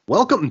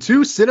Welcome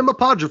to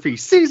Cinemapodrophy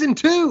Season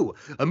 2,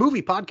 a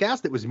movie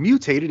podcast that was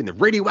mutated in the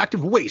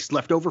radioactive waste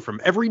left over from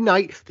every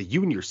night that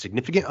you and your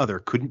significant other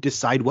couldn't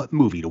decide what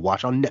movie to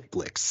watch on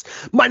Netflix.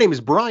 My name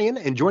is Brian,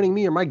 and joining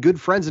me are my good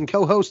friends and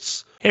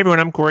co-hosts. Hey everyone,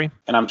 I'm Corey.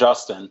 And I'm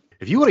Justin.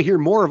 If you want to hear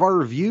more of our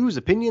reviews,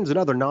 opinions, and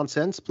other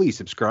nonsense, please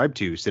subscribe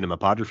to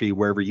Cinemapodrophy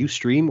wherever you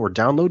stream or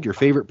download your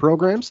favorite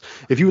programs.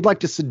 If you would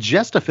like to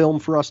suggest a film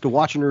for us to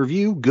watch and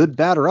review, good,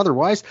 bad, or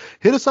otherwise,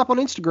 hit us up on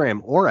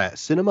Instagram or at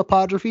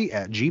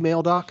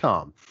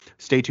cinemapodrophy@gmail.com.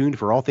 Stay tuned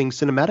for all things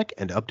cinematic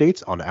and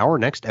updates on our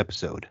next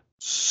episode.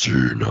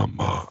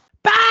 Cinema.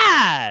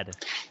 Bad!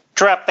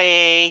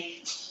 Trippy!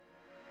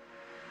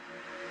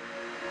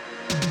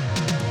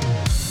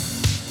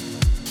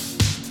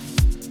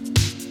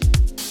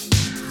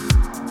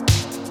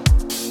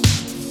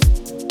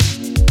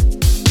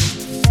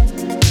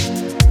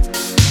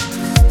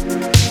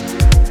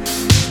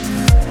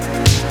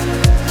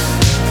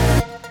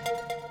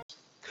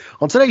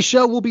 On today's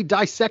show, we'll be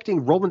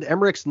dissecting Roland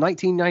Emmerich's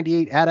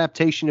 1998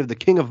 adaptation of The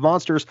King of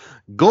Monsters,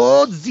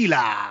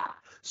 Godzilla,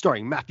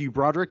 starring Matthew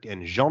Broderick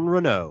and Jean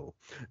Reno.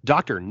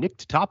 Dr. Nick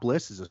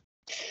Totopoulos is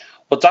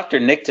Dr.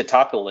 Nick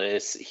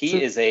Totopoulos,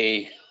 he is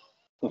a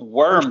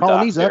worm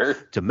doctor.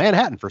 To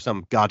Manhattan for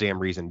some goddamn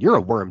reason. You're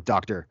a worm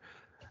doctor.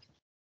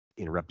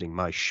 Interrupting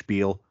my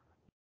spiel.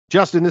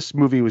 Justin, this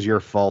movie was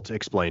your fault.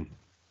 Explain.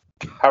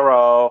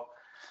 Hello.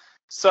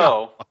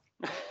 So,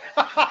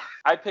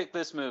 I picked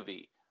this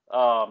movie.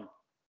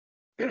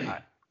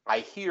 I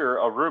hear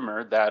a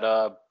rumor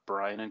that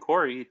Brian and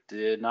Corey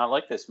did not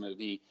like this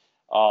movie.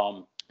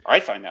 I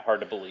find that hard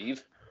to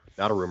believe.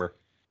 Not a rumor.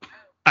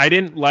 I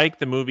didn't like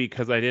the movie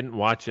because I didn't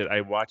watch it.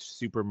 I watched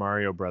Super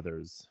Mario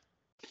Brothers.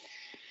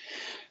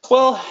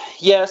 Well,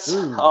 yes.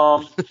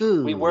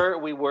 we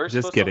were Just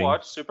supposed kidding. to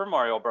watch Super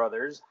Mario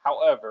Brothers.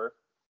 However,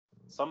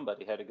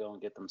 somebody had to go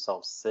and get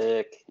themselves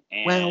sick,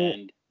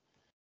 and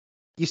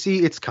you see,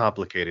 it's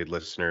complicated,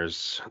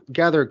 listeners.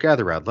 Gather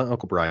round,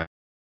 Uncle Brian.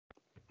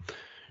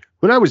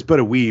 When I was but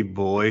a wee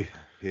boy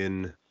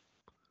in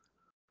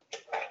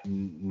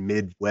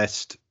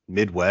Midwest,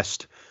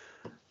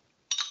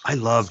 I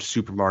loved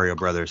Super Mario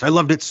Brothers. I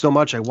loved it so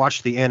much, I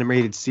watched the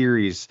animated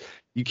series.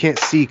 You can't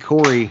see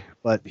Corey,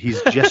 but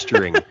he's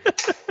gesturing.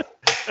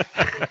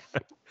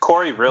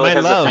 Corey really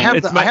has love. a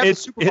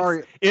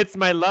thing. It's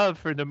my love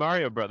for the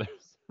Mario Brothers.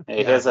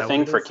 He has a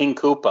thing for King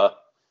Koopa.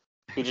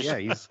 He's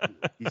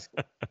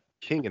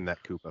king in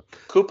that Koopa.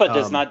 Koopa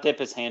does not dip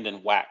his hand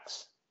in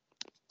wax.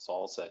 That's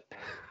all I'll say.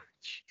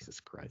 Jesus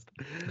Christ.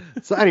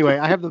 So anyway,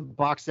 I have the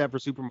box set for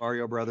Super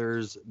Mario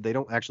Brothers. They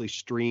don't actually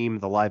stream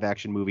the live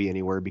action movie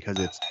anywhere because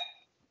it's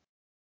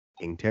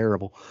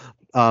terrible.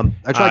 I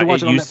tried to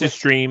watch it on used Netflix. to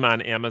stream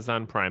on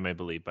Amazon Prime, I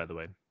believe, by the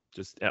way.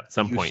 Just at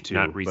some point,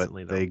 not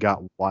recently, though. They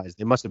got wise.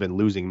 They must have been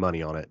losing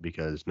money on it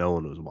because no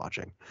one was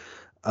watching.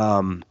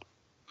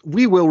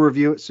 We will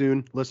review it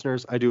soon,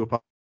 listeners. I do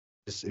apologize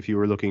if you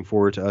were looking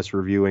forward to us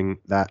reviewing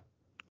that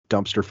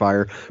dumpster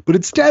fire. But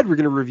instead, we're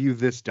going to review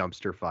this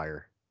dumpster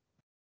fire.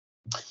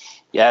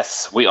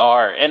 Yes, we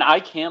are. And I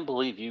can't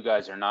believe you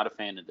guys are not a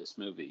fan of this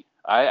movie.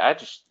 I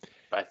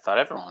thought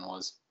everyone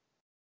was.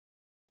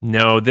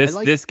 No, this is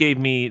like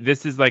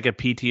a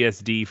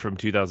PTSD from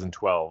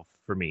 2012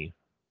 for me.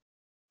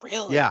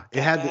 Really? Yeah,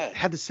 it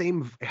had the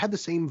same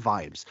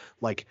vibes.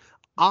 Like,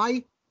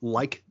 I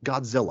like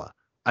Godzilla.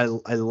 I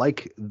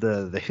like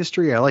the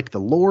history. I like the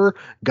lore.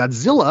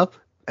 Godzilla,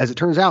 as it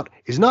turns out,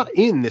 is not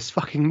in this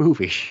fucking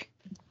movie.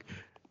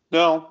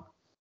 No,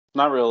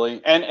 not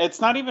really. And it's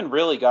not even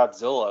really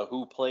Godzilla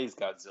who plays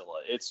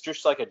Godzilla. It's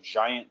just like a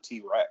giant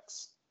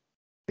T-Rex.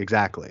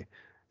 Exactly.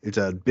 It's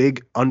a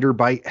big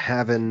underbite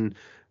having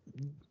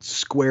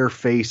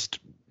square-faced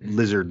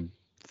lizard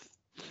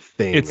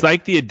thing. It's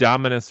like the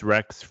Indominus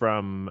Rex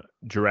from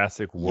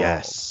Jurassic World.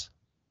 Yes.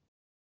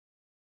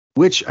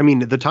 Which, I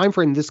mean, the time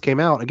frame this came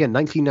out, again,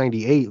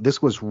 1998,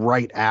 this was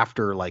right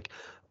after, like,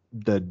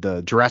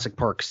 the Jurassic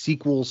Park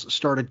sequels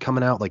started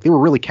coming out. Like, they were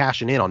really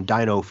cashing in on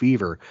Dino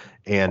Fever,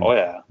 and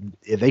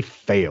they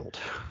failed.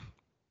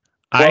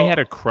 I had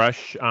a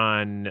crush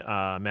on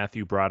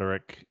Matthew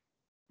Broderick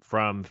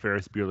from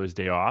Ferris Bueller's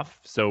Day Off.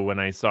 So when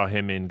I saw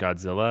him in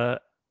Godzilla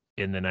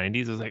in the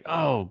 90s, I was like,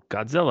 oh,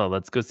 Godzilla,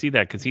 let's go see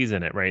that because he's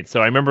in it, right?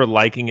 So I remember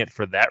liking it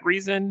for that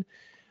reason.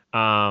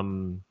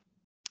 And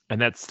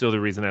that's still the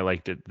reason I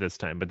liked it this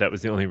time, but that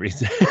was the only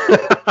reason.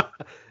 That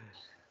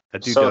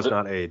dude does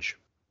not age.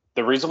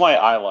 The reason why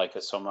I like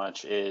it so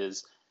much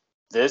is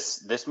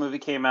this movie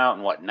came out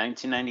in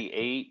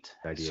 1998?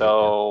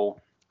 So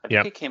I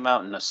think it came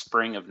out in the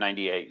spring of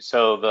 98.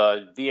 So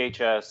the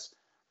VHS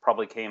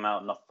probably came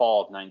out in the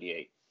fall of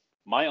 98.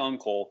 My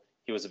uncle,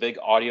 he was a big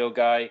audio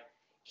guy.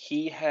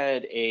 He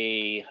had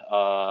a,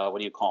 what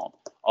do you call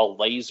them? A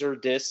laser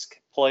disc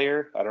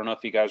player. I don't know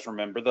if you guys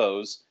remember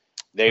those.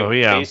 They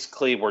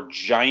basically were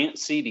giant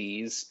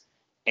CDs,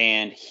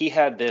 and he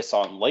had this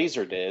on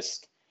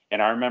Laserdisc,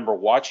 and I remember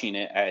watching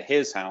it at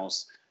his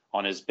house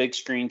on his big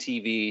screen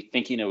TV,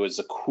 thinking it was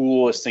the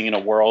coolest thing in the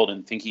world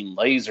and thinking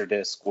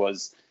Laserdisc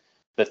was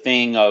the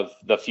thing of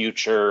the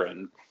future.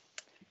 And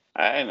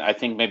I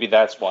think maybe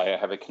that's why I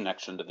have a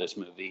connection to this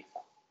movie.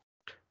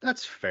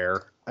 That's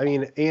fair. I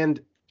mean, and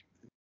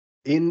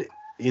in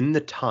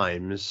the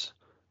times,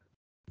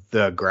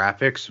 the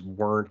graphics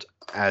weren't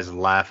as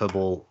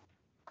laughable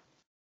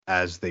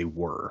as they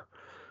were.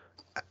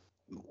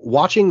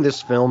 Watching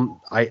this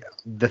film,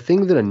 the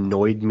thing that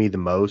annoyed me the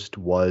most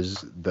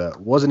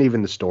wasn't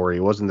even the story.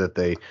 It wasn't that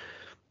they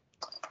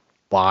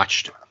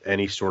botched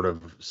any sort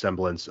of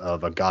semblance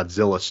of a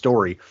Godzilla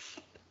story.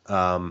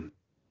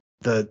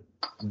 The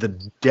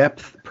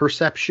depth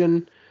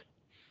perception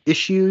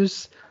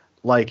issues.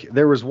 Like,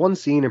 there was one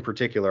scene in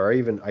particular,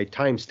 I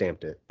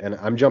time-stamped it, and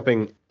I'm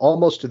jumping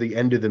almost to the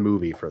end of the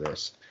movie for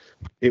this.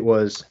 It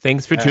was...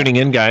 Thanks for tuning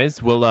in,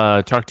 guys. We'll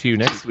talk to you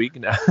next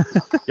week.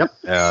 Yep.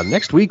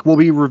 Next week, we'll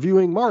be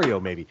reviewing Mario,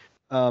 maybe.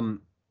 At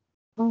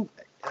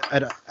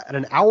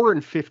an hour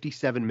and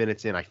 57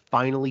 minutes in, I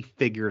finally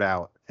figured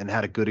out and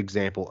had a good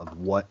example of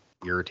what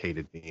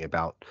irritated me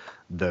about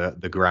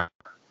the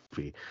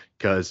graphic.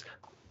 Because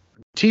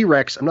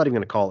T-Rex, I'm not even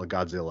going to call it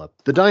Godzilla,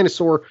 the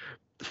dinosaur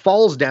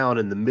falls down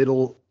in the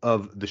middle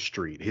of the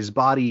street. His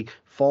body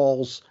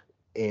falls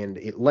and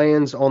it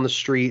lands on the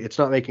street. It's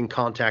not making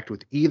contact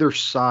with either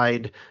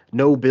side,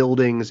 no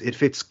buildings. It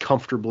fits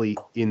comfortably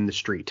in the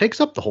street. Takes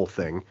up the whole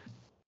thing.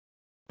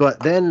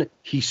 But then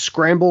he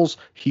scrambles,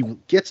 he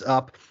gets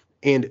up,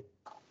 and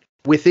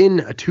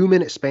within a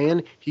 2-minute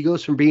span, he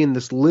goes from being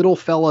this little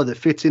fella that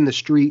fits in the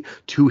street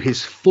to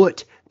his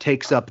foot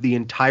takes up the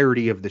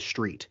entirety of the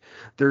street.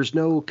 There's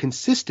no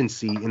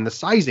consistency in the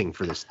sizing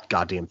for this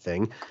goddamn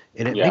thing,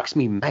 and it makes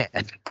me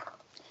mad.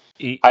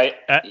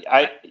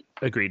 I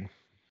agreed.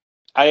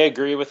 I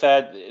agree with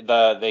that.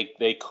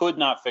 They could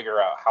not figure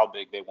out how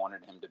big they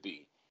wanted him to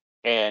be.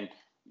 And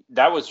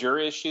that was your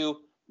issue.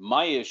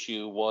 My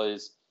issue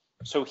was,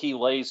 so he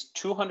lays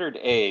 200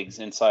 eggs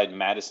inside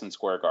Madison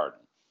Square Garden.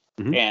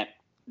 Mm-hmm. And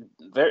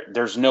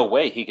there's no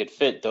way he could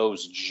fit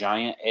those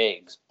giant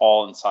eggs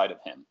all inside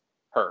of him.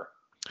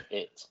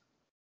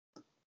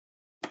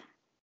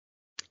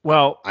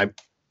 Well,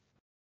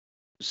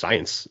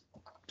 science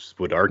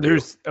would argue.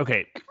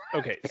 Okay.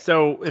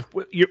 So if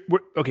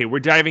we're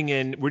diving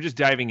in. We're just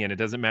diving in. It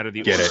doesn't matter the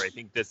order. I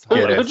think this whole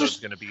episode is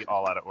going to be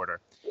all out of order.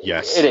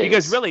 Yes, it is.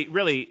 Because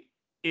really,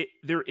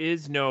 there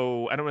is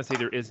no. I don't want to say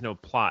there is no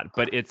plot,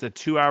 but it's a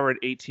 2-hour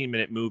and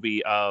 18-minute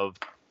movie of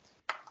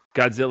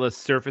Godzilla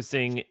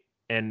surfacing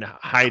and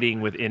hiding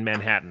within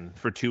Manhattan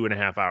for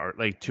 2.5 hours,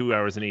 like 2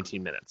 hours and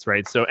 18 minutes,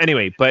 right? So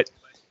anyway,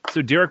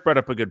 so Derek brought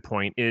up a good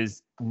point.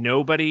 Is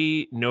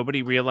nobody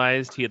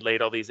realized he had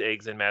laid all these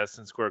eggs in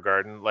Madison Square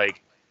Garden,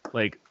 like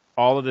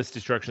all of this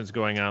destruction is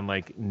going on.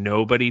 Like,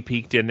 nobody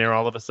peeked in there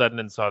all of a sudden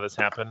and saw this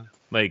happen.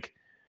 Like,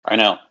 I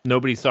know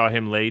nobody saw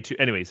him lay to.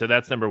 Anyway, so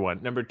that's number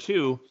one. Number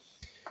two,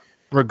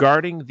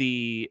 regarding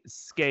the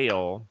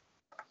scale,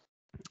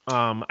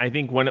 I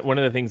think one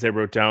of the things I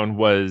wrote down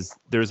was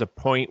there's a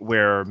point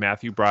where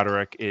Matthew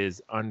Broderick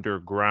is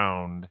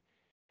underground.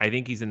 I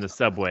think he's in the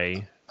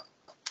subway,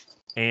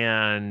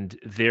 and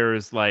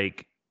there's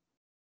like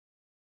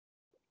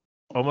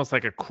almost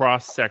like a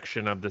cross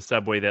section of the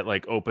subway that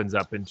like opens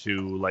up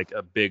into like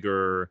a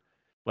bigger,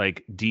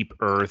 like deep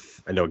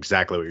earth. I know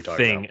exactly what you're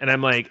talking about. And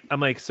I'm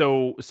like,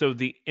 so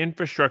the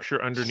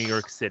infrastructure under New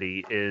York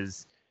City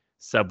is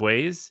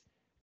subways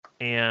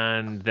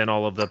and then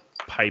all of the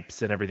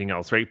pipes and everything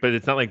else, right? But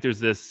it's not like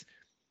there's this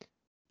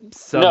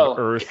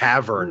sub-earth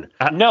cavern.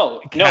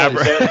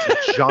 Cavern.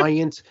 It's a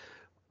giant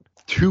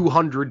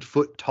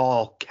 200-foot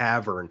tall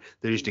cavern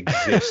that just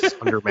exists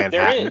under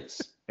Manhattan.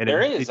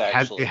 There is.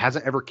 And it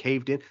hasn't ever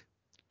caved in.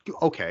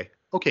 Okay,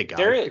 guys.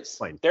 There is.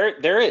 Explain.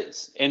 There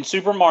is. In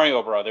Super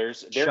Mario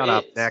Brothers, there Shut is.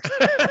 up, next.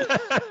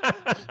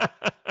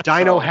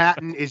 Dino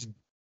Hatton is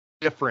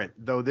different,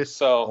 though.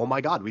 Oh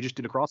my God, we just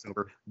did a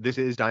crossover. This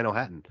is Dino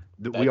Hatton.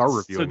 We are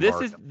reviewing.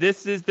 So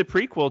this is the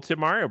prequel to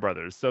Mario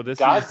Brothers. So this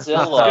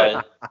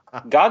Godzilla.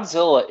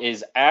 Godzilla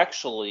is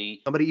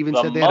actually. Somebody even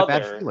said they had a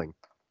bad feeling.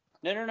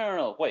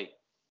 No. Wait,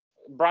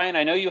 Brian,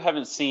 I know you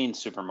haven't seen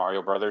Super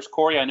Mario Brothers.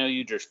 Corey, I know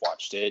you just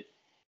watched it.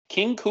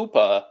 King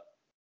Koopa.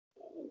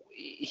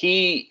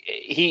 He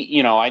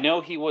I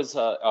know he was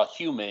a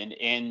human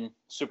in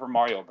Super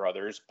Mario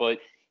Brothers, but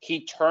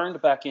he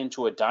turned back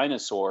into a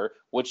dinosaur,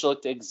 which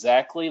looked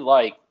exactly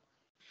like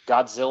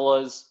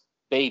Godzilla's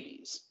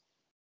babies.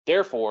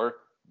 Therefore,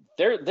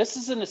 this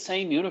is in the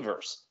same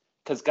universe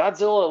because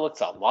Godzilla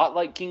looks a lot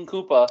like King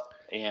Koopa,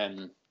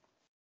 and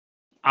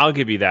I'll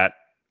give you that.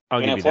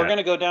 If we're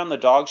gonna go down the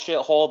dog shit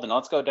hole, then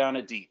let's go down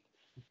it deep.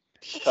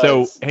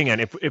 So hang on,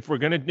 if we're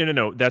gonna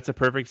no, that's a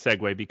perfect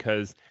segue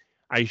because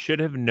I should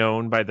have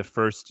known by the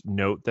first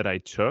note that I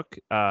took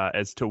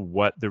as to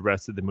what the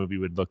rest of the movie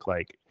would look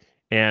like.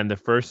 And the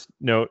first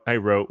note I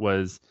wrote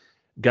was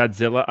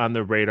Godzilla on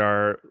the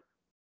radar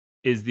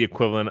is the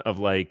equivalent of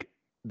like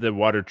the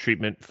water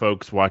treatment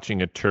folks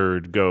watching a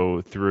turd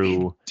go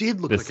through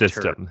the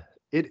system.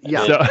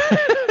 So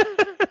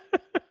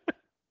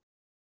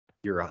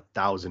you're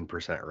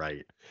 1,000%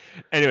 right.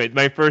 Anyway,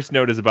 my first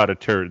note is about a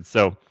turd.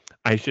 So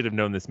I should have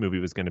known this movie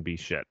was going to be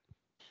shit.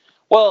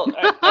 Well,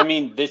 I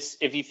mean, this.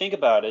 If you think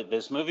about it,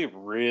 this movie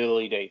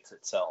really dates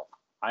itself.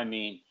 I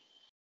mean,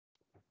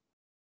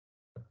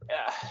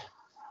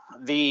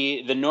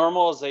 the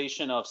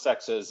normalization of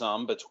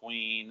sexism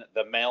between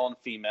the male and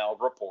female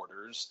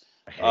reporters.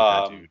 I hate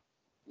that dude.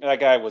 That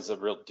guy was a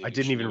real douche. I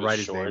didn't even write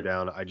his name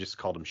down. I just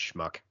called him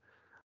Schmuck.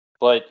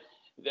 But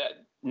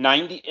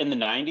in the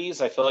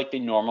 90s, I feel like they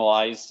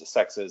normalized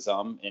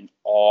sexism in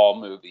all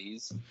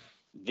movies.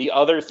 The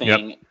other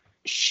thing,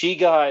 she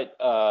got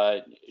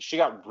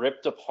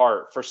ripped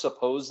apart for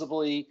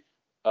supposedly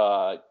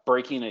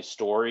breaking a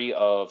story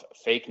of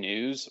fake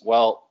news.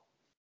 Well,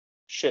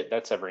 shit,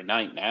 that's every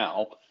night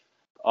now.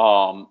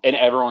 And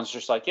everyone's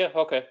just like, yeah,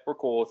 okay, we're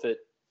cool with it.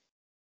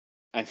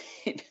 I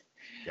mean,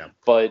 yeah.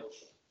 But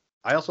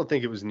I also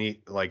think it was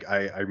neat. Like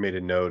I made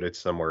a note, it's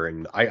somewhere,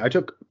 and I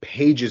took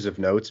pages of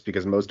notes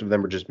because most of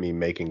them were just me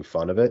making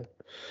fun of it.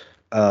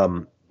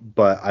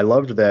 But I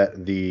loved that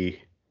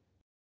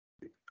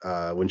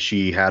when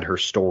she had her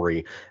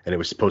story and it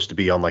was supposed to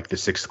be on like the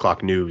 6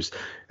 o'clock news,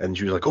 and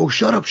she was like, "Oh,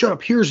 shut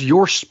up! Here's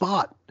your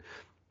spot."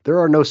 There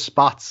are no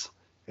spots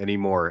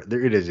anymore.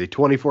 It is a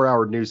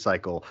 24-hour news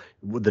cycle.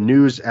 The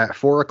news at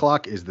 4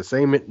 o'clock is the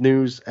same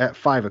news at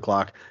 5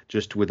 o'clock,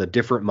 just with a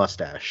different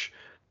mustache.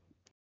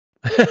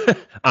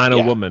 On a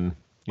woman.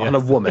 Yes. On a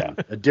woman.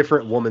 A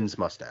different woman's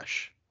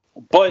mustache.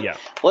 But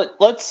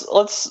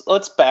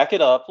let's back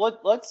it up.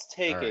 Let's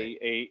take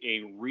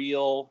a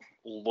real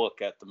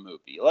look at the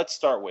movie. Let's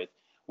start with,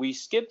 we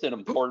skipped an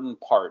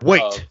important part.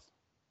 Wait.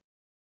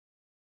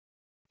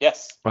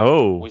 Yes.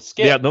 Oh. We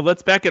skipped. Yeah, no,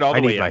 let's back it all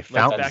the way. Let's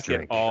back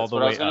it all That's the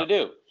what way I was going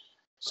to do.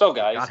 So,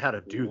 guys, I forgot how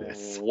to do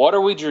this. What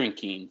are we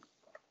drinking?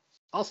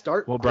 I'll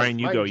start. Well, Brian,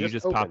 you go. You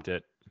just popped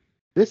it.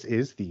 This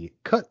is the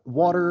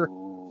Cutwater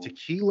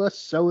Tequila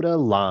Soda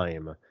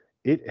Lime.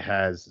 It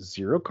has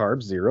 0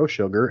 carbs, 0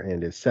 sugar,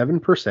 and is 7%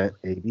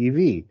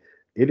 ABV.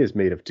 It is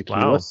made of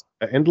tequila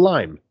and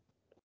lime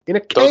in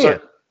a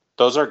can.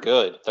 Those are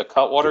good. The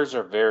Cutwaters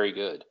are very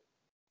good.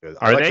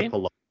 Are they?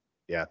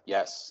 Yeah.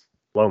 Yes.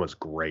 Paloma's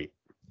great.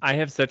 I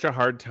have such a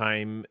hard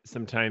time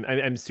sometimes.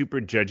 I'm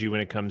super judgy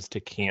when it comes to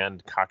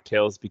canned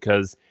cocktails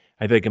because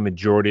I think a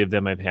majority of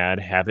them I've had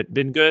haven't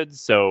been good.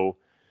 So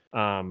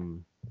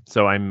I'm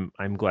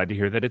glad to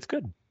hear that it's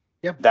good.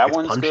 Yeah, that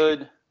one's punchy.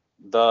 Good.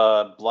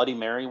 The Bloody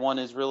Mary one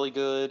is really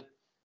good.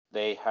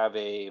 They have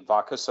a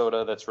vodka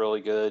soda that's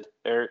really good.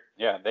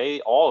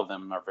 All of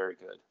them are very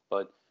good.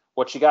 But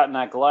what you got in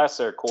that glass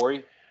there,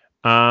 Corey?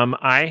 I'm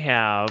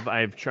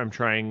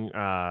trying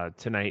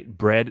tonight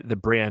the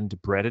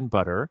brand Bread and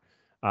Butter.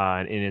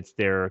 And it's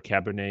their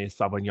Cabernet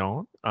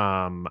Sauvignon.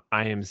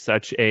 I am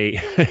such a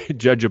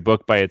judge a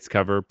book by its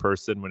cover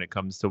person when it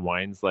comes to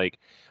wines. I'm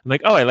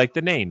like, oh, I like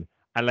the name,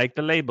 I like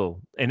the label,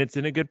 and it's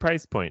in a good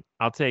price point.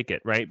 I'll take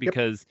it, right?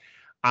 Because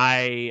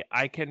I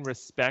can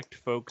respect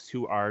folks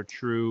who are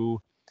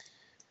true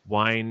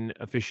wine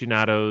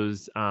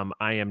aficionados.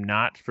 I am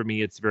not. For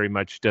me, it's very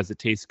much, does it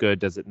taste good?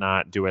 Does it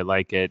not? Do I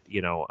like it?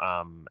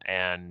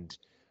 And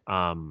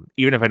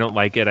even if I don't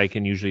like it, I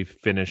can usually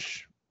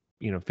finish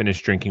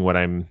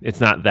drinking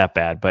it's not that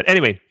bad. But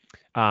anyway,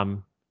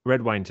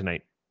 red wine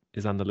tonight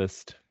is on the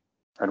list.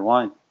 Red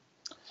wine.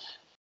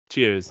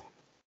 Cheers.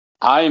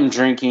 I am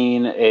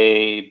drinking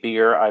a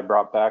beer I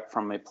brought back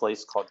from a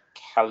place called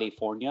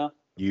California.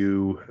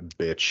 You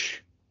bitch.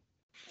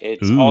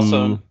 It's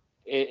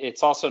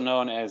also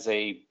known as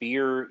a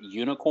beer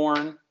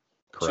unicorn.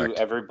 Correct.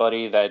 To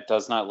everybody that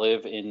does not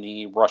live in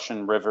the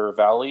Russian River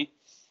Valley.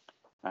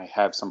 I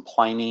have some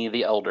Pliny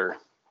the Elder.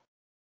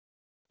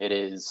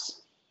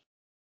 Is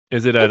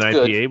it an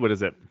IPA? Good. What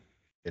is it?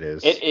 It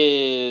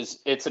is.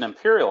 It's an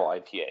Imperial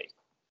IPA.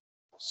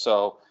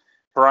 So,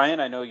 Brian,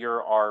 I know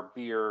you're our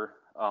beer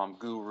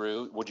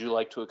guru. Would you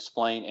like to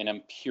explain an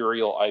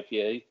Imperial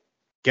IPA?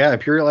 Yeah,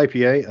 Imperial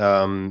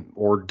IPA,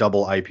 or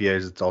double IPA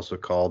as it's also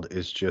called,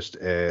 is just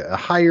a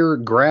higher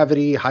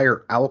gravity,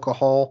 higher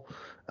alcohol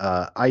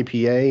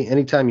IPA.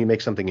 Anytime you make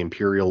something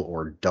Imperial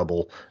or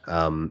double,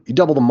 you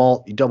double the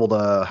malt, you double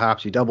the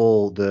hops, you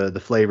double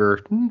the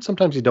flavor,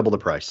 sometimes you double the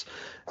price.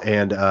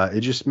 And it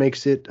just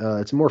makes it,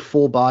 it's a more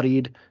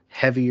full-bodied,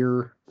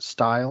 heavier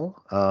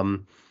style.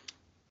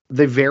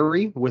 They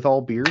vary with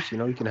all beers.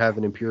 You can have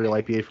an Imperial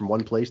IPA from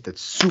one place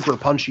that's super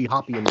punchy,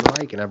 hoppy, and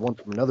dry. You can have one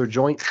from another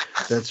joint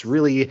that's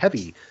really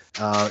heavy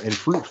and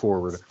fruit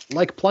forward,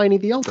 like Pliny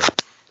the Elder.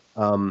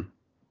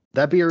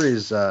 That beer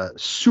is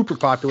super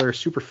popular,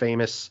 super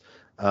famous.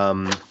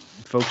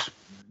 Folks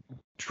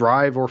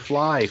drive or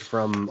fly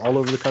from all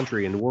over the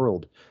country and the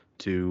world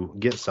to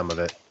get some of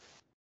it.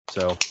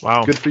 So,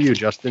 Good for you,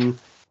 Justin.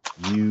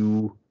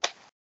 You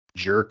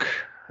jerk.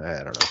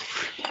 I don't know.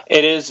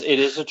 It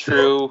is a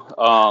true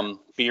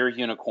beer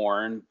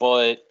unicorn,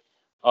 but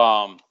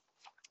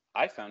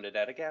I found it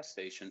at a gas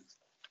station.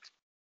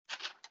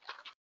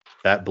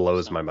 That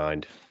blows my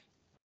mind.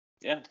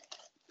 Yeah.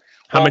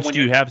 How much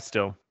do you have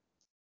still?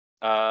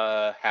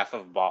 Half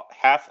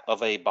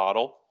of a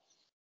bottle.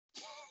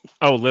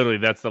 Oh, literally,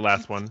 that's the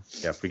last one.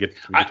 Yeah, we get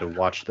to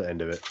watch the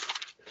end of it.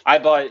 I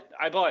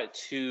bought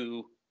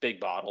 2 big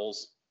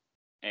bottles,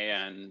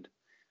 and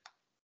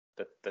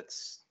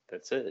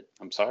That's it.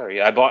 I'm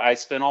sorry. I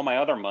spent all my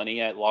other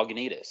money at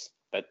Lagunitas.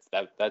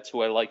 That's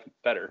who I like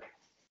better.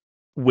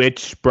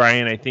 Which,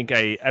 Brian, I think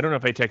I don't know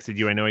if I texted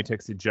you. I know I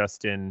texted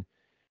Justin.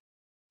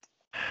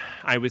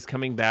 I was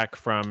coming back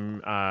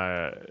from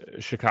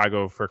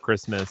Chicago for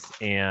Christmas,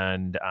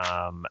 and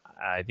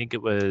I think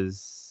it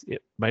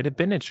might have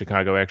been in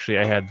Chicago, actually.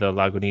 I had the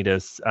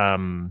Lagunitas.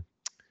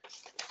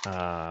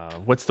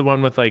 What's the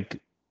one with like...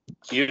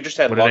 You just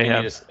had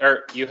Lagunitas,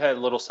 or you had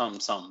Little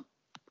Something.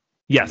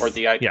 Yes. Or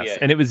the IPA. Yes,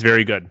 and it was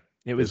very good.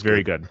 It was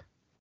very good.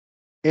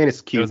 And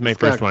it's cute. It was my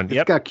first one.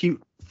 It's got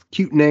cute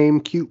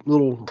name, cute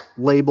little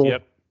label.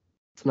 Yep.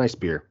 It's a nice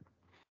beer.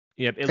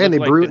 Yep. And they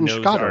brew it in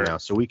Chicago now,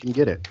 so we can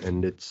get it,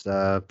 and it's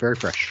very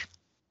fresh.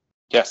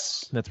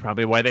 Yes. That's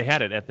probably why they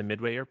had it at the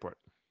Midway Airport.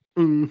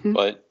 Mm-hmm.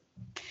 But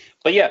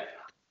yeah,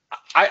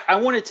 I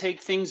want to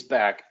take things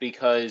back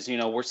because,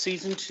 we're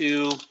season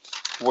 2.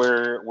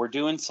 We're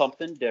doing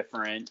something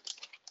different.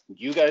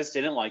 You guys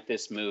didn't like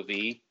this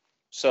movie.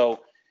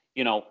 So,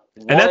 and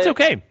that's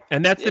okay.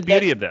 And that's the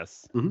beauty of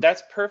this.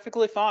 That's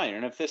perfectly fine.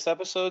 And if this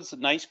episode's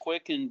nice,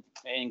 quick and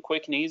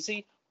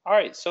easy, all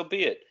right, so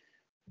be it.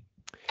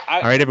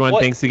 All right, everyone.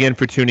 Thanks again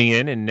for tuning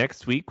in. And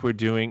next week we're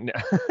doing.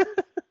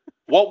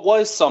 What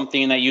was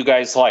something that you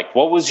guys liked?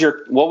 What was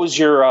your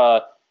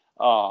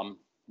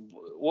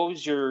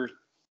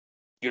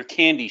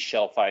candy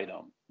shelf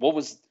item? What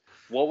was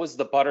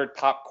the buttered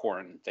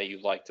popcorn that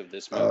you liked of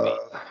this movie?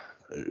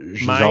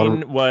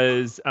 Mine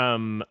was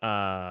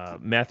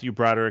Matthew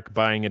Broderick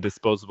buying a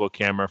disposable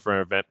camera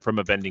from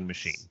a vending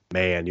machine.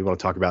 Man, you want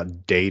to talk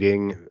about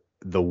dating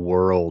the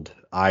world?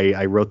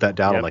 I wrote that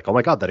down. I'm like, oh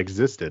my god, that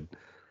existed.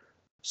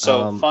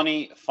 So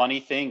funny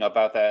thing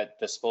about that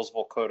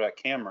disposable Kodak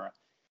camera.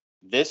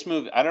 This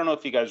movie, I don't know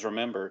if you guys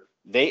remember,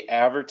 they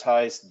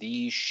advertised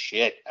the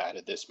shit out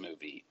of this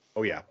movie.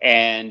 Oh yeah.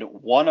 And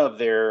one of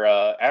their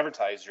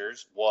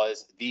advertisers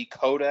was the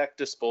Kodak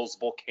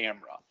disposable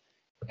camera.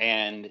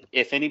 And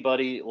if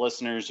anybody,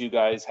 listeners, you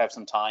guys have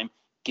some time,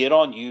 get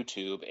on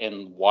YouTube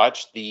and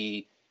watch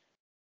the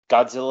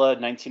Godzilla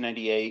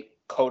 1998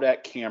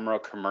 Kodak camera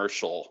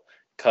commercial.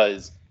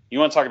 Because you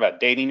want to talk about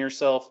dating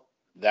yourself?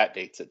 That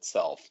dates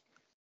itself.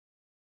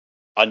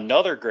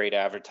 Another great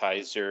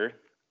advertiser,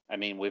 I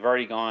mean, we've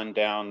already gone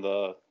down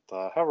the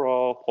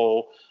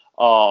hole.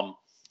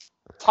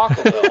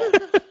 Taco Bell.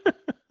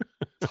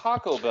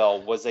 Taco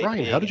Bell was a Ryan,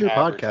 big how did your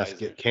advertiser. podcast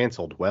get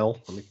canceled? Well,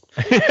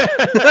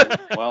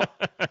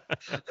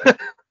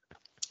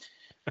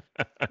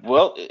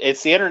 well,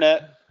 it's the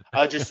internet.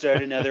 I'll just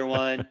start another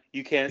one.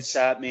 You can't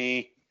stop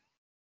me.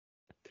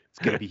 It's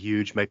gonna be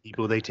huge. My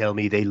people, they tell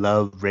me they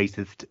love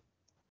racist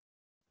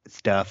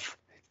stuff.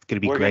 It's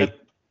gonna be great.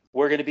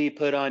 We're gonna be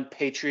put on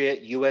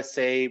Patriot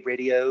USA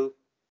Radio.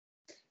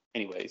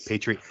 Anyways,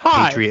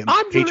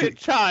 I'm Juliet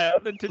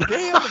Child, and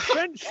today on the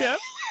French Chef,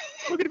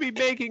 we're going to be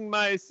making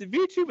my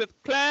ceviche with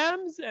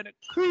clams and a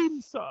cream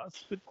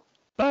sauce with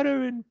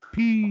butter and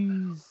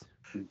peas.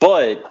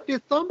 But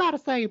did somebody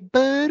say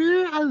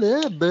butter? I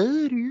love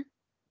butter.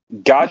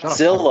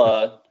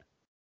 Godzilla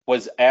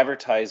was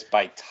advertised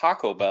by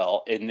Taco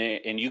Bell,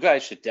 and you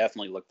guys should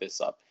definitely look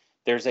this up.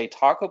 There's a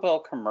Taco Bell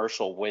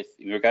commercial with,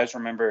 you guys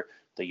remember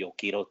the Yo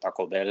Quiero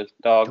Taco Bell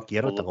dog? Yo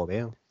Quiero Taco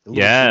Bell.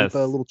 Yes.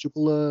 Little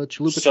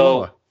chalupa.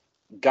 So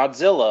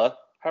Godzilla,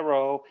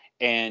 hello,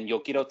 and Yo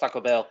Quiero Taco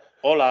Bell,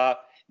 hola.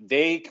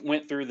 They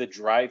went through the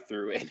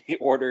drive-through and they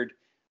ordered,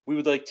 we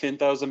would like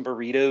 10,000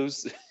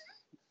 burritos.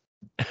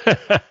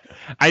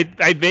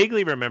 I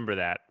vaguely remember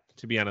that,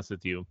 to be honest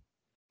with you.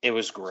 It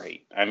was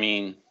great. I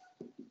mean,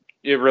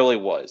 it really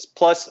was.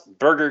 Plus,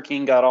 Burger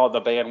King got all the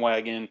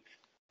bandwagon.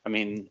 I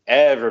mean,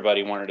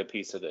 everybody wanted a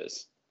piece of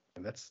this.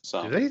 And that's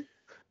so.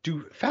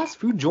 Do fast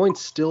food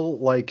joints still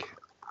like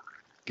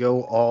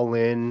go all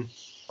in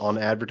on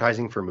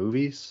advertising for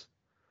movies?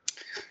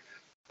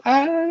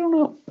 I don't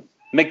know.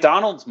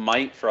 McDonald's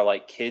might for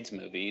like kids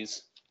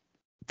movies.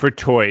 For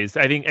toys,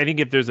 I think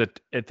if there's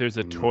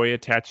a toy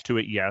attached to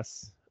it,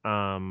 yes.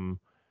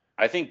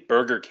 I think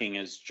Burger King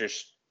is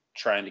just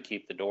trying to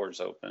keep the doors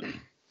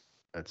open.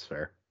 That's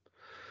fair.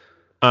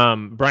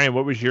 Brian,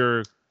 what was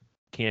your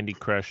Candy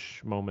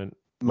Crush moment?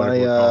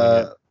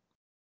 I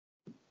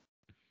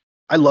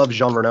love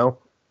Jean Reno.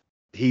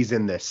 He's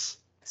in this.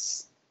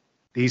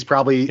 He's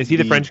probably... Is he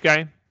the French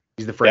guy?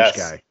 He's the French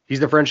guy. He's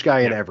the French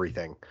guy in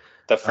everything.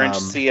 The French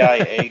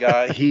CIA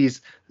guy. You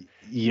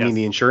mean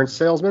the insurance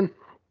salesman?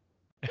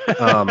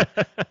 One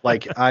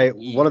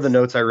of the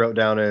notes I wrote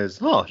down is,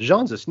 oh,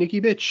 Jean's a sneaky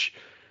bitch.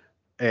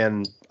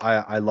 And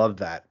I love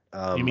that.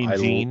 You mean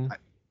Jean?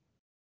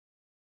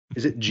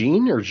 Is it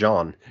Jean or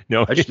Jean?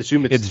 No, I just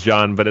assume it's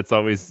Jean, but it's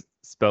always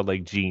spelled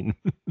like Jean.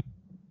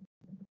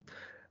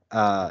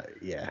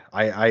 Yeah.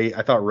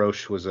 I thought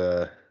Roche was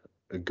a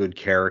good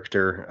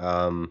character.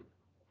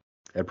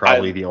 And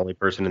probably the only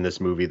person in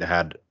this movie that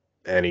had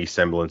any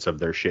semblance of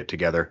their shit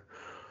together.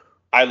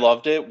 I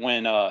loved it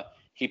when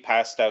he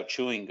passed out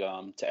chewing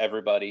gum to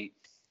everybody,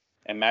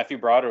 and Matthew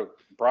Broderick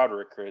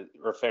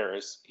or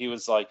Ferris, he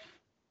was like,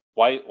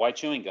 "Why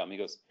chewing gum?" He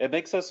goes, "It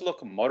makes us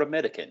look more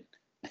American."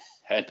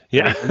 head.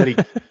 Yeah. And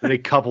then he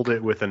coupled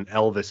it with an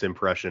Elvis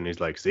impression. He's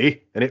like,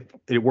 see? And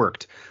it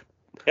worked.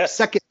 Yes.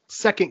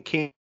 Second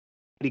Candy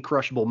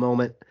Crushable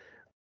moment,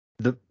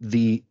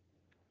 the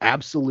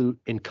absolute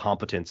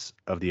incompetence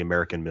of the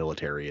American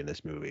military in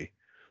this movie.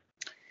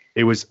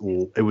 It was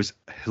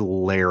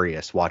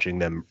hilarious watching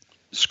them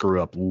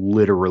screw up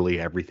literally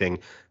everything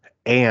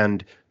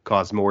and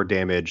cause more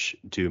damage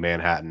to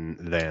Manhattan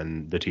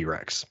than the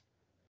T-Rex.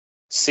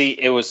 See,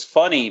 it was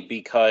funny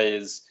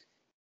because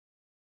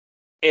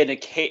in a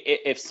case,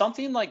 if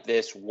something like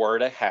this were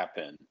to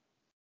happen,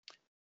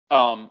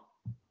 the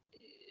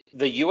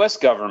U.S.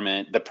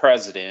 government, the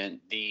president,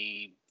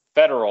 the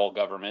federal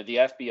government, the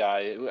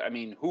FBI, I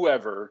mean,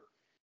 whoever,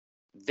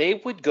 they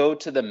would go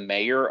to the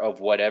mayor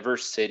of whatever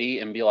city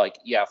and be like,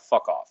 yeah,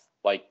 fuck off.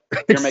 Like,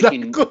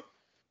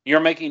 you're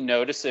making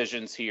no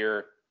decisions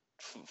here.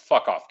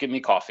 Fuck off. Give me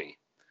coffee.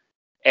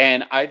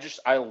 And I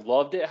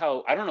loved it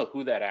how, I don't know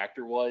who that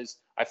actor was.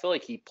 I feel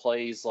like he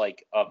plays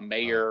like a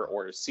mayor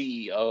or a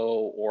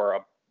CEO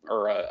or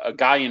a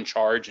guy in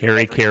charge.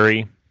 Harry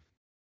Carey.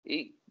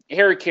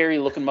 Harry Carey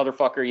looking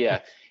motherfucker.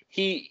 Yeah.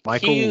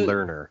 Michael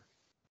Lerner.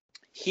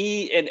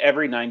 He in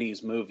every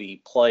 90s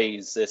movie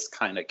plays this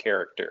kind of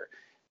character.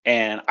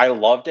 And I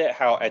loved it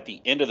how at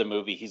the end of the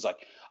movie, he's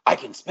like, I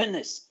can spin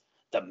this.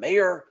 The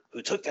mayor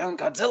who took down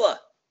Godzilla.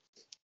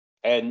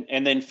 And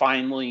then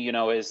finally, you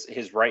know,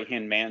 his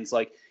right-hand man's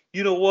like,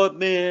 you know what,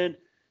 man?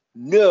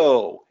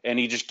 No. And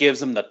he just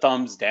gives him the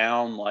thumbs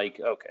down, like,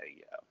 okay,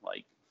 yeah,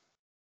 like,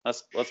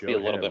 let's be a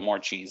little bit more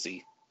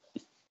cheesy.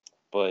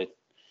 But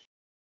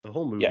the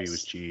whole movie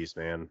was cheese,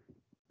 man.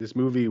 This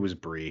movie was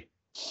brie.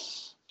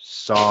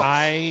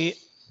 Soft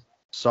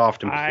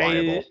and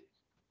pliable.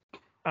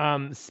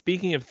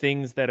 Speaking of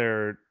things that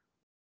are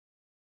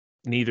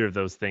neither of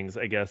those things,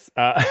 I guess.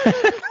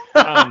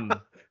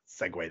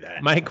 Segue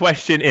that. My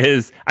question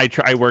is, I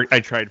tried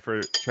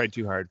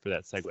too hard for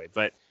that segue,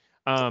 but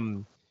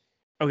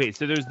okay,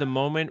 so there's the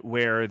moment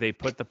where they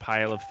put the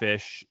pile of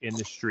fish in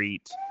the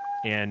street,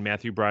 and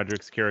Matthew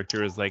Broderick's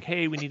character is like,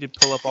 "Hey, we need to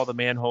pull up all the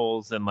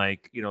manholes and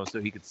like, you know,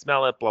 so he could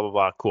smell it." Blah blah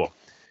blah. Cool.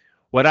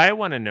 What I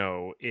want to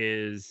know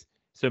is,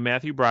 so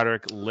Matthew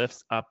Broderick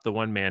lifts up the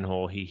one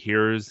manhole. He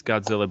hears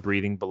Godzilla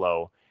breathing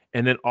below,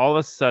 and then all of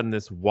a sudden,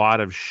 this wad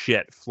of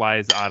shit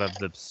flies out of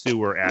the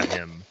sewer at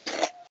him.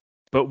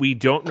 But we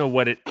don't know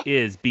what it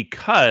is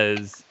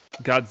because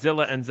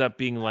Godzilla ends up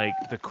being like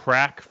the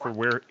crack for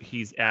where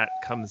he's at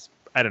comes.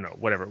 I don't know,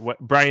 whatever. What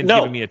Brian's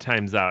giving me a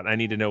time's out. I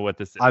need to know what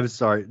this is. I'm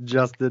sorry,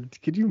 Justin.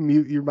 Could you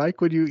mute your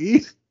mic when you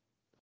eat?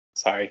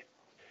 Sorry.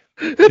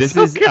 This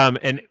is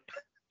an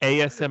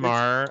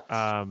ASMR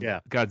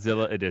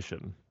Godzilla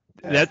edition.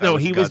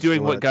 He was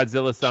doing what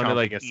Godzilla sounded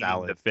like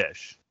eating the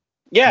fish.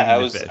 Yeah,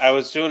 I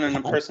was doing an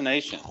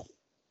impersonation.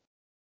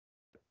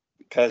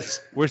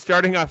 Because we're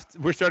starting off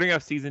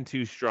season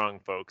 2 strong,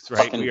 folks,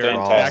 right? We are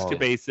fantastic. Back to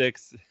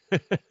basics.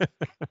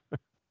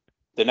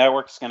 The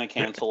network's going to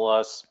cancel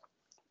us,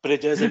 but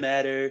it doesn't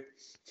matter.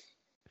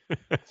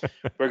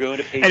 We're going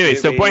to pay. Anyway,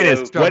 so point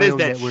is, what is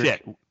that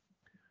shit?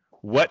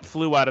 What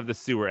flew out of the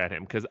sewer at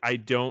him? Because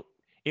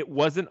it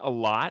wasn't a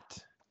lot,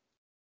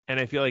 and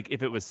I feel like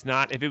if it was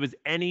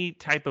any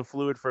type of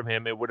fluid from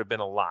him, it would have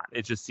been a lot.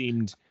 It just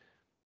seemed.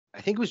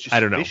 I think it was just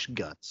fish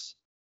guts.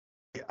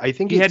 I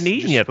think he hadn't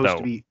eaten yet,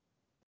 though.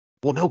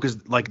 Well, no,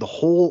 because like the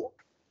whole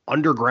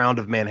underground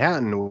of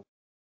Manhattan,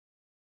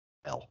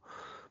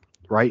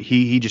 right?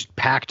 He just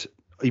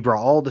he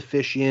brought all the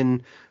fish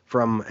in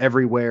from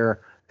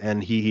everywhere,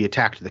 and he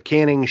attacked the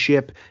canning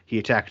ship. He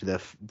attacked the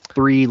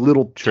 3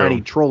 little tiny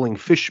trolling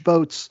fish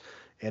boats,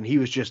 and he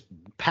was just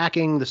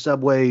packing the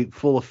subway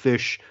full of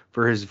fish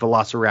for his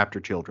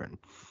velociraptor children.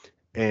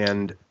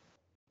 And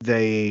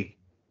they,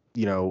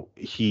 you know,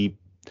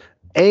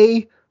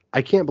 I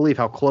can't believe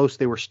how close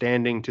they were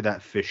standing to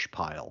that fish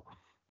pile.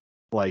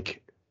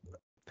 Like,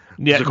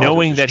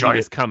 knowing that he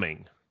was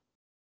coming.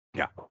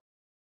 Yeah.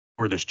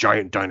 Or this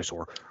giant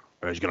dinosaur.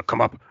 He's going to come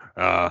up,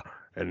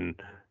 and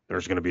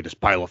there's going to be this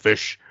pile of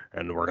fish,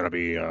 and we're going to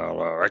be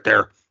right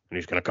there, and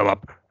he's going to come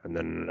up, and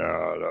then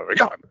we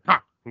got him.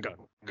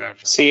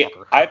 Gotcha. See,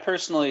 I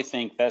personally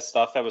think that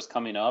stuff that was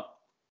coming up,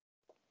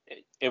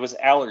 it was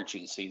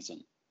allergy season.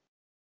 It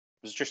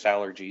was just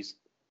allergies.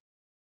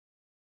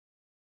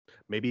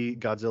 Maybe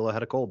Godzilla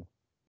had a cold.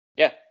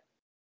 Yeah.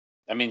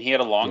 I mean, he had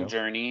a long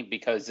journey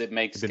because it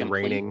makes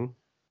raining.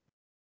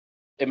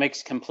 It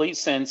makes complete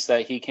sense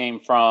that he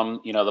came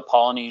from, you know, the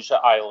Polynesia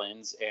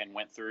Islands and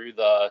went through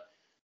the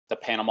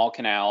Panama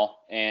Canal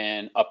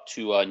and up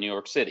to New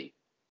York City.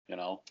 You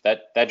know,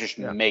 that just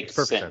makes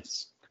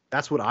sense.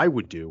 That's what I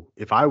would do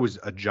if I was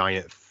a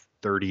giant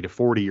 30 to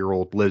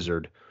 40-year-old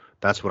lizard.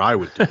 That's what I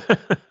would do.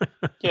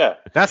 Yeah.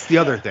 That's the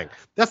other thing.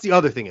 That's the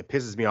other thing that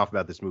pisses me off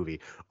about this movie.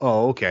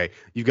 Oh, okay.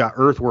 You've got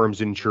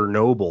earthworms in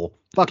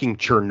fucking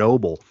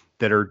Chernobyl,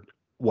 that are,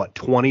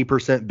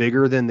 20%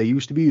 bigger than they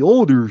used to be?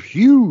 Oh, they're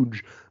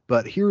huge.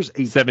 But here's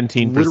a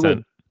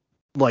 17%.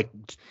 Like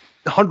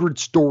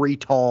 100-story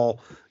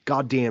tall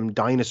goddamn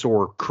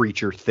dinosaur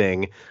creature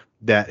thing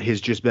that has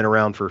just been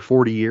around for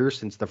 40 years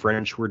since the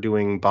French were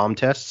doing bomb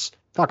tests.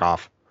 Fuck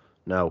off.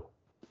 No.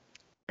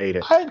 Hate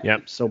it. Yep.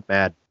 I'm so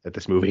mad at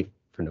this movie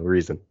for no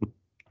reason.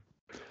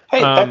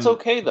 Hey, that's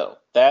okay though.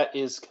 That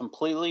is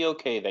completely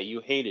okay that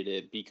you hated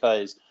it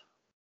because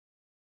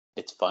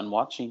it's fun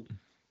watching.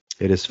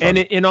 It is fun. And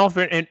in all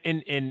fair,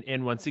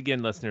 and once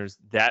again, listeners,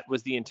 that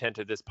was the intent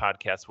of this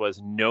podcast: was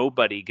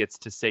nobody gets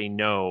to say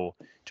no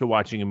to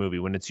watching a movie.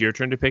 When it's your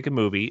turn to pick a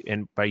movie,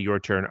 and by your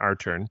turn, our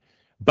turn,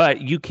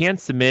 but you can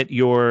submit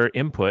your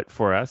input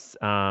for us.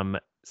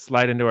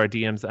 Slide into our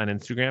DMs on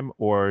Instagram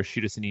or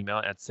shoot us an email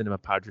at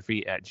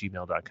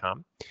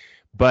cinemapodgraphy@gmail.com.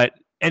 But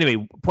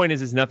anyway, point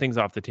is nothing's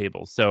off the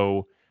table.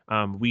 So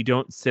we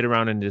don't sit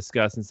around and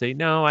discuss and say,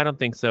 no, I don't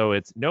think so.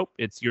 It's nope.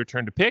 It's your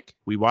turn to pick.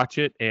 We watch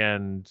it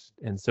and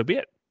so be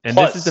it. And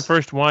this is the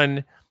first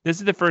one. This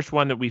is the first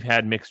one that we've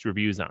had mixed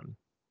reviews on.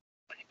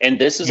 And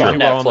this is on Netflix.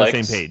 We're all on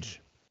the same page.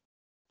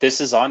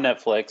 This is on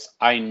Netflix.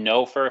 I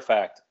know for a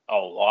fact a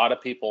lot of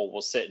people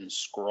will sit and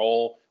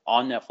scroll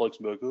on Netflix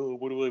and be like, oh,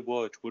 what do I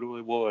watch? What do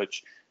I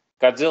watch?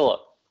 Godzilla.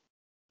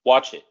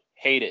 Watch it.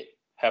 Hate it.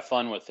 Have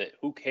fun with it.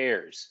 Who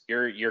cares?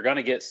 You're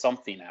gonna get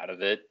something out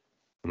of it.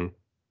 Mm-hmm.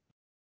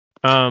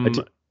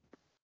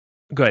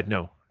 Go ahead.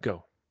 No,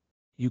 go.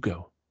 You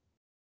go.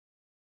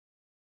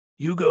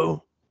 You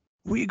go.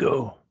 We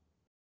go.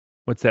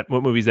 What's that?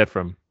 What movie is that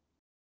from?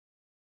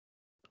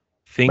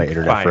 My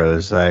internet Fire.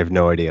 froze. I have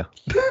no idea.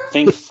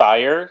 Think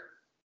Fire.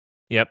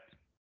 Yep.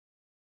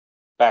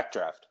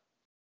 Backdraft.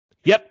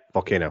 Yep.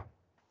 Volcano.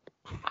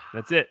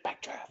 That's it.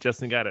 Backdraft.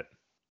 Justin got it.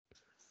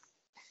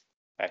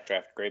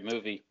 Backdraft. Great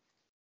movie.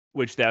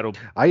 Which that'll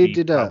I be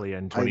did probably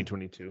in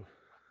 2022.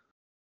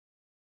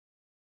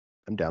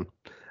 I'm down.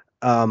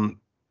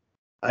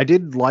 I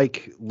did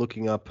like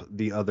looking up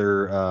the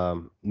other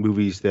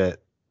movies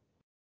that,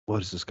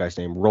 what is this guy's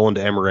name? Roland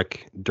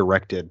Emmerich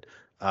directed.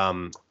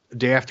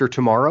 Day After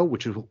Tomorrow,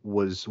 which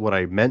was what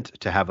I meant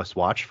to have us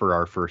watch for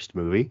our first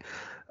movie.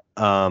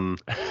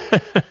 And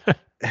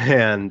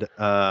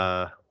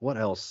what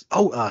else?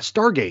 Oh,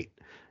 Stargate.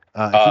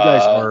 If you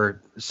guys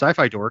are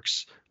sci-fi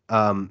dorks,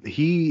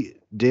 he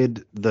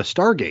did the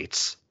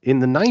Stargates in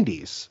the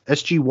 90s,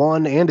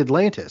 SG-1 and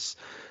Atlantis.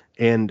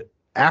 And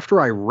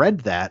after I read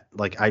that,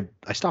 like I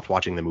stopped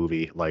watching the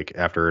movie like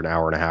after an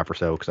hour and a half or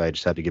so because I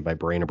just had to give my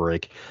brain a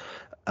break.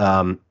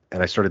 And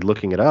I started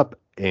looking it up,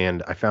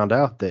 and I found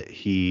out that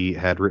he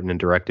had written and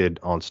directed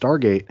on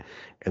Stargate.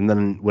 And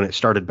then when it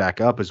started back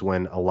up is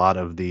when a lot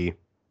of the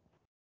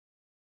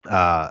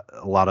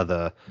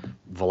Velociraptor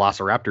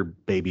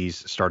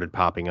babies started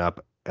popping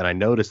up, and I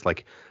noticed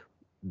like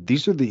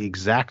these are the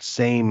exact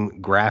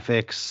same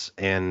graphics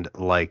and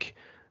like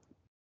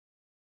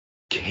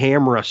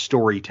camera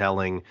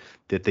storytelling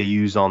that they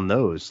use on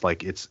those.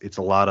 Like it's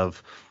a lot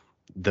of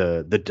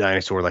the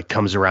dinosaur like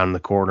comes around the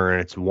corner and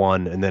it's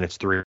 1 and then it's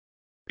 3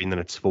 and then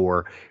it's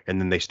 4 and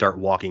then they start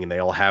walking and they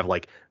all have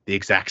like the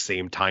exact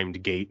same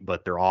timed gait,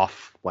 but they're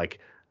off like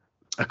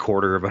a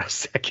quarter of a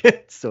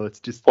second. So it's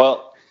just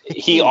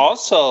he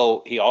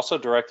also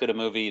directed a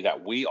movie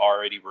that we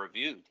already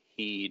reviewed.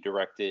 He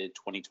directed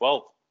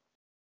 2012.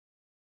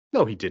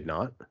 No, he did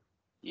not.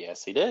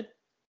 Yes, he did.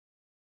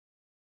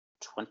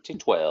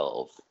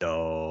 2012.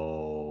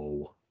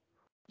 No.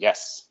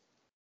 Yes.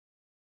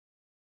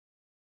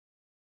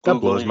 That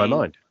blows my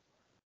mind.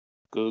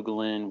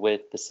 Googling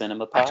with the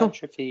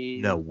cinemapodgraphy.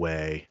 No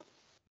way.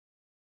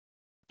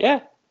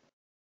 Yeah.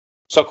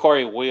 So,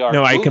 Corey, we are.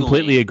 No, Googling. I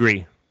completely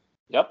agree.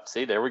 Yep.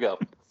 See, there we go.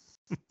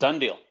 Done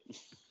deal.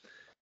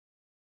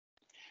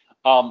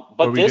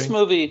 But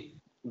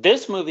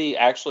this movie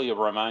actually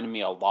reminded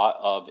me a lot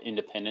of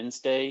Independence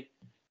Day.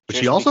 But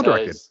she also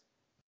directed.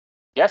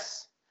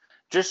 Yes.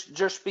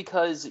 Just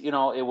because,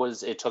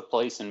 it took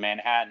place in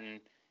Manhattan.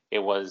 It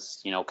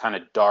was, kind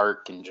of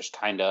dark and just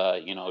kind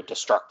of,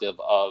 destructive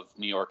of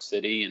New York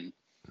City.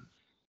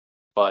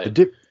 But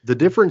the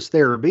difference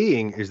there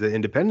being is that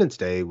Independence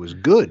Day was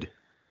good.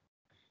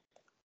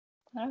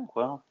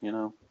 Well,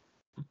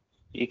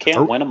 you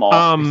can't win them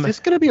all. Is this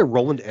going to be a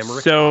Roland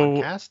Emmerich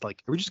podcast?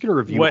 Like, are we just going to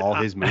review all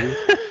his movies?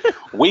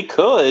 We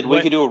could.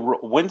 We could do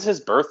when's his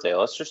birthday?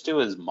 Let's just do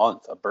his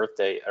month, a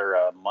birthday or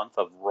a month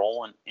of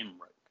Roland Emmerich.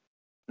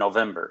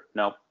 November.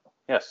 No.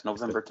 Yes,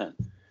 November 10th.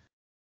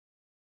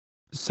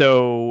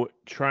 So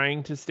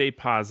trying to stay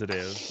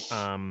positive.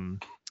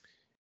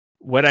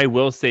 What I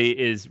will say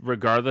is,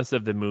 regardless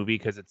of the movie,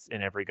 because it's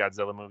in every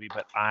Godzilla movie,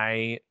 but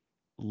I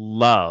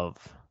love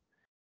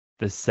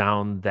the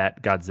sound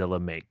that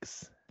Godzilla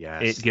makes.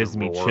 Yes, it gives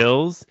me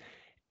chills.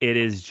 It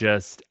is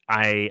just,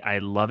 I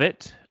love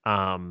it.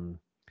 I've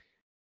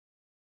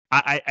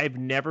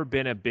never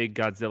been a big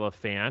Godzilla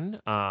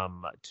fan,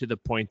 to the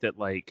point that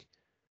like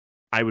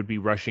I would be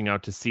rushing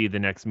out to see the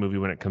next movie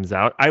when it comes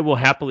out. I will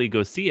happily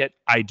go see it.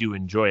 I do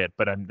enjoy it,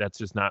 but that's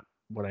just not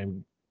what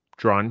I'm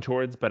drawn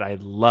towards. But I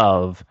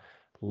love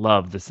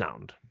the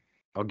sound.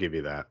 I'll give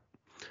you that.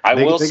 I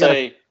will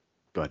say,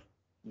 but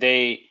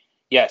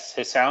yes,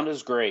 his sound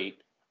is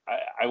great.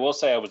 I will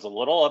say I was a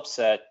little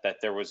upset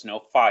that there was no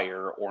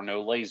fire or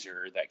no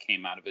laser that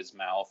came out of his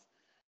mouth.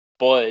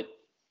 But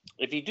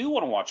if you do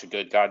want to watch a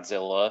good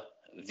Godzilla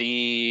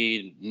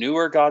the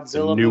newer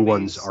Godzilla The new movies,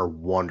 ones are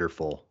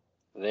wonderful.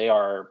 They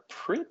are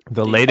pretty.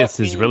 The latest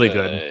is really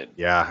good.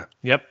 Yeah.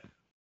 Yep.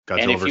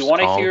 Godzilla and if you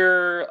want to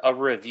hear a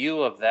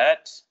review of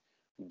that,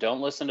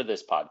 don't listen to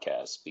this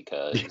podcast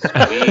because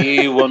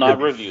we will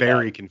not review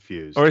very that.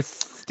 Confused. Or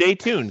stay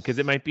tuned because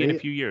it might be in a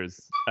few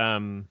years.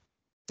 Who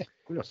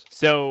knows?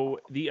 So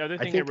the other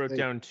thing I wrote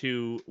down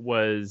too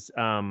was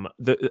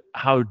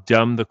how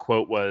dumb the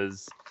quote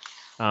was.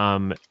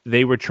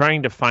 They were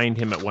trying to find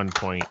him at one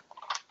point,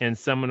 and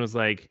someone was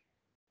like,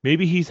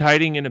 maybe he's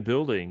hiding in a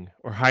building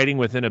or hiding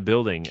within a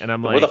building. And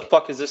I'm like, where the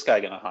fuck is this guy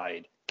going to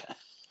hide?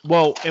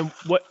 Well, and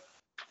what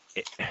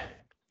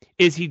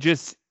is he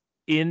just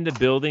in the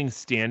building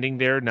standing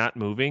there, not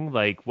moving?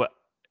 Like what?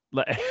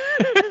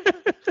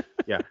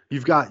 Yeah.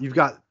 You've got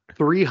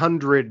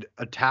 300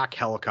 attack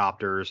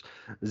helicopters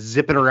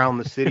zipping around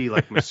the city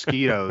like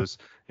mosquitoes.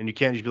 And you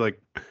can't just be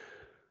like,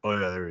 oh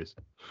yeah, there he is.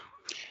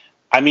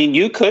 I mean,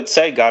 you could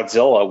say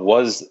Godzilla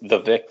was the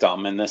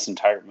victim in this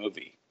entire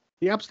movie.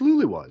 He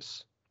absolutely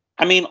was.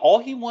 I mean, all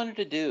he wanted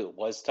to do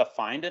was to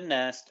find a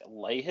nest,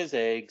 lay his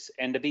eggs,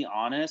 and to be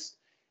honest,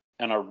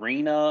 an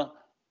arena,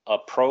 a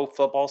pro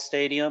football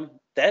stadium,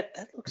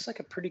 that looks like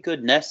a pretty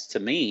good nest to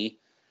me.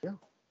 Yeah.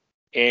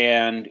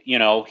 And,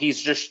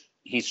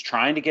 he's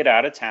trying to get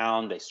out of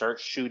town. They start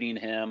shooting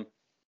him.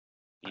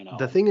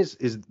 The thing is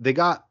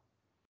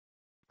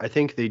I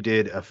think they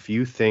did a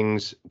few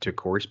things, to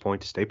Corey's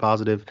point, to stay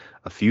positive,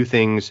 a few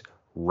things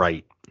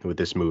right with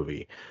this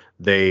movie.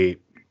 The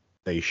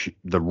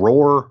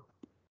roar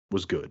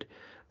was good.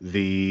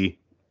 The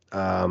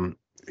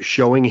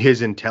showing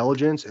his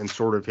intelligence and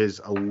sort of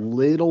his a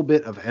little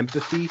bit of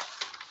empathy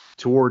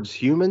towards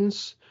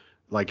humans,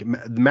 like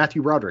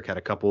Matthew Broderick had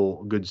a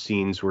couple good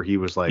scenes where he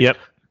was like, yep.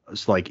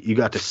 It's like you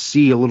got to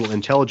see a little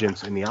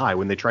intelligence in the eye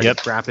when they tried to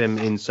trap him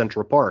in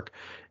Central Park,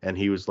 and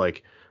he was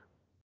like,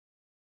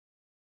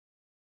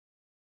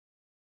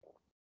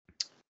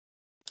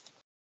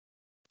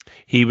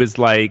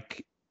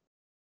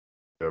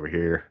 over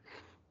here.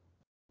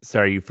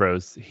 Sorry, you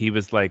froze. He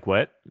was like,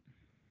 what?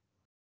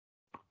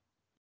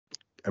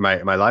 Am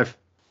I live?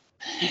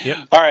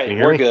 Yep. All right,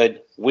 we're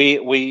good.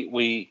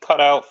 We cut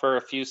out for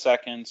a few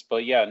seconds,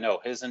 but yeah, no,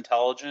 his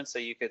intelligence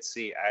that you could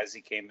see as he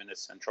came into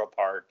Central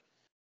Park,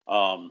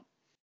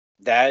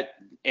 that,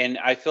 and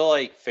I feel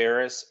like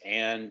Ferris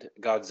and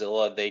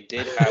Godzilla, they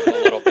did have a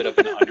little bit of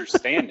an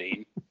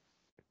understanding,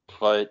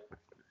 but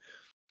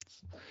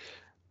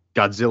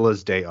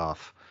Godzilla's day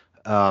off.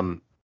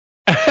 The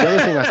other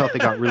thing I thought they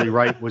got really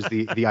right was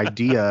the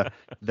idea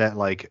that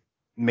like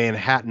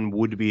Manhattan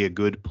would be a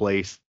good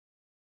place.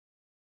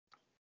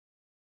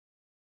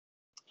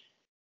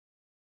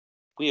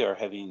 We are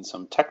having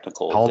some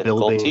technical tall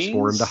difficulties. Buildings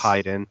for him to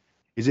hide in.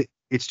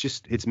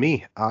 It's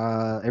me.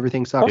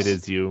 Everything sucks. It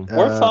is you.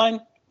 We're fine.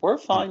 We're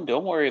fine.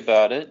 Don't worry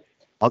about it.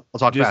 I'll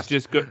talk fast.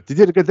 Just go. They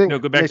did a good thing. No,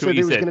 go back to what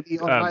you said. He was going to be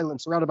on an island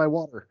surrounded by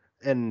water,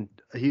 and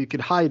he could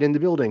hide in the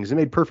buildings. It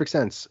made perfect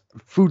sense.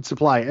 Food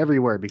supply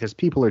everywhere because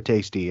people are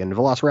tasty, and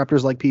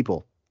velociraptors like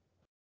people.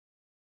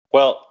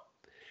 Well,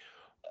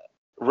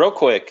 real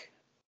quick,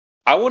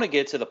 I want to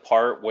get to the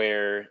part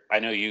where I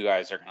know you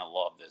guys are going to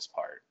love this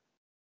part.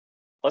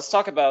 Let's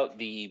talk about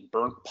the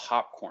burnt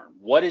popcorn.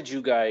 What did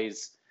you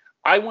guys...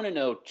 I want to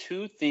know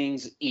two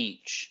things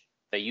each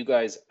that you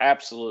guys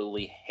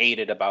absolutely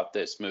hated about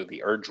this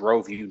movie or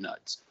drove you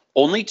nuts.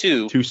 Only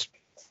two. Two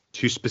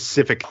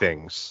specific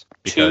things.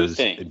 Because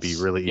it'd be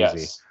really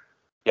easy.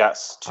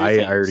 Yes.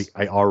 I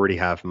already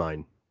have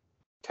mine.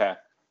 Okay.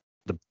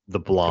 The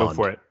blonde. Go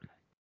for it.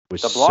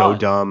 Was so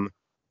dumb.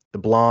 The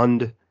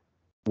blonde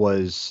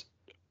was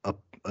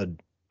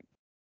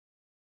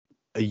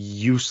a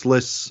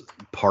useless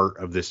part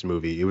of this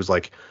movie. It was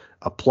like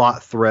a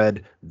plot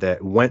thread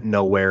that went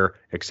nowhere,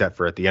 except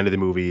for at the end of the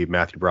movie,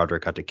 Matthew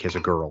Broderick got to kiss a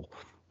girl.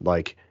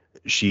 Like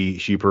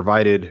she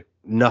provided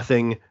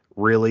nothing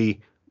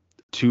really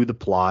to the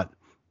plot,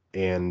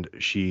 and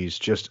she's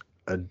just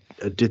a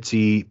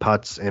ditzy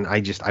putz. And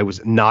I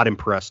was not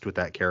impressed with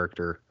that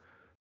character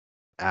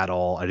at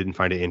all. I didn't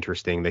find it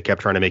interesting. They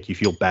kept trying to make you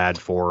feel bad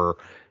for her,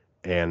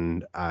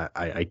 and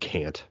I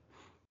can't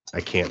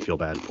feel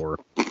bad for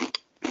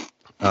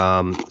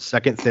her.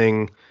 Second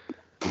thing,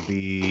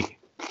 the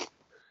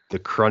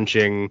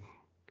crunching.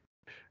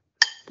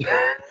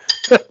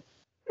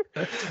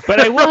 But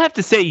I will have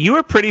to say, you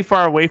were pretty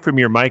far away from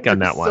your mic on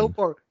that one. So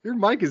far, your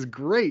mic is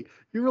great.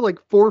 You were like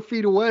 4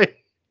 feet away.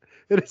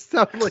 It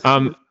sounded like.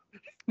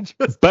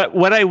 But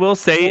what I will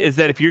say is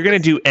that if you're going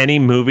to do any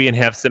movie and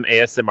have some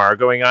ASMR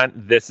going on,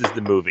 this is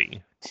the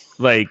movie.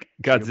 Like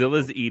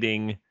Godzilla's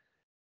eating.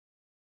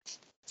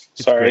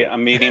 Sorry,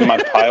 I'm eating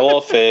my pile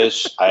of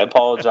fish. I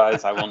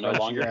apologize. I will no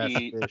longer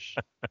eat. Fish.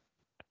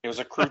 It was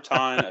a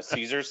crouton, a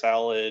Caesar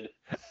salad.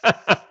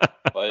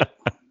 But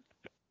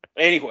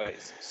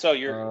anyways, so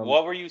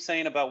what were you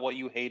saying about what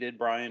you hated,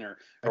 Brian, or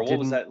what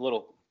was that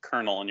little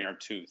kernel in your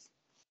tooth?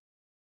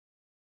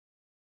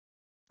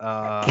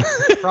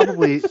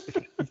 Probably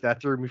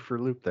that threw me for a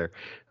loop there.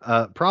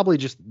 Probably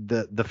just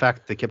the fact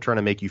that they kept trying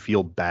to make you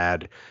feel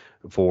bad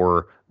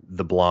for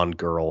the blonde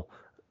girl.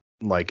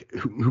 like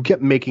who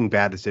kept making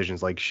bad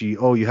decisions. Like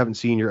you haven't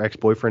seen your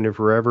ex-boyfriend in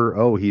forever.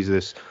 Oh, he's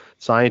this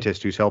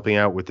scientist who's helping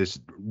out with this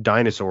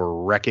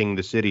dinosaur wrecking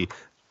the city.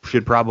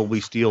 Should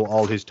probably steal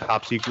all his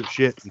top secret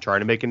shit and try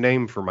to make a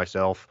name for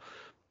myself.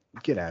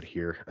 Get out of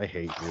here. I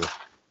hate you.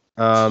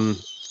 I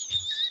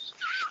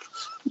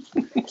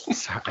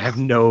have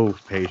no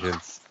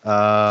patience.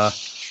 And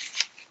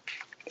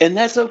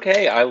that's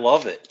okay. I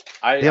love it.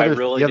 I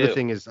really do. The other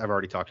thing is I've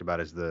already talked about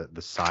is the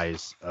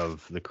size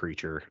of the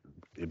creature,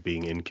 it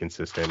being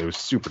inconsistent. It was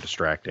super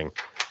distracting.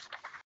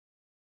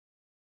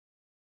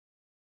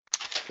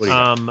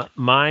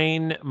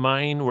 Mine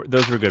were,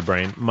 those were good,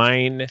 Brian.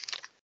 Mine,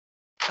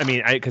 I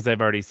mean, because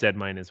I've already said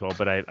mine as well,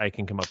 but I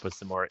can come up with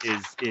some more.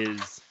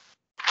 Is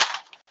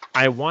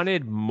I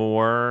wanted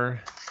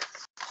more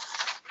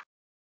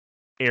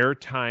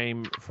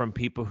airtime from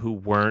people who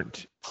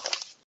weren't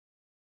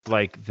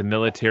like the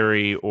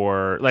military,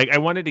 or like I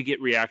wanted to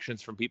get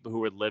reactions from people who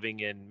were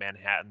living in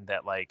Manhattan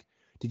that like,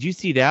 did you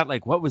see that?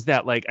 Like, what was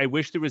that? Like, I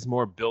wish there was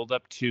more build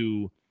up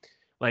to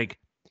like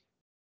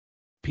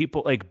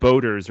people like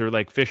boaters or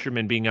like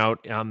fishermen being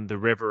out on the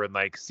river and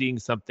like seeing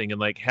something and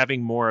like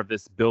having more of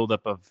this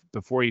buildup of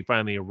before he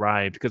finally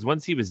arrived. Because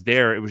once he was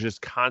there, it was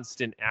just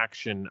constant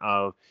action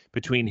of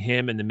between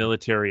him and the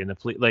military and the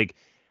police. Like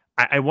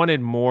I wanted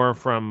more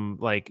from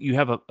like, you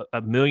have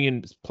a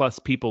million plus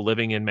people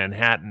living in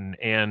Manhattan,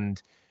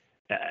 and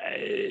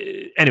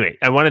anyway,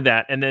 I wanted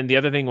that. And then the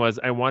other thing was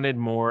I wanted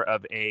more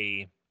of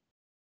a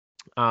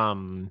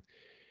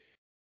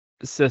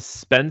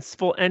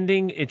suspenseful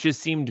ending. It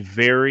just seemed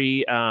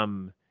very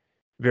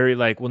very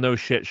like, well, no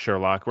shit,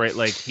 Sherlock, right?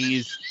 Like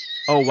he's,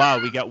 oh wow,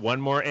 we got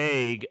one more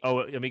egg, oh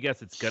let me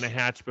guess, it's gonna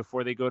hatch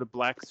before they go to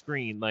black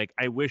screen. Like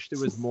I wish there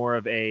was more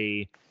of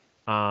a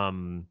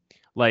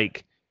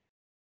like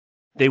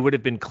they would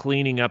have been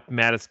cleaning up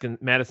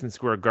Madison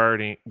Square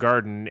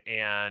Garden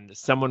and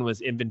someone was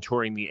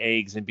inventorying the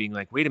eggs and being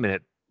like, wait a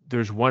minute,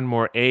 there's one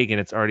more egg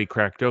and it's already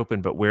cracked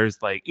open, but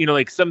where's, like, you know,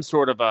 like some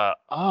sort of a,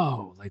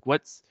 oh, like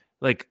what's,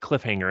 like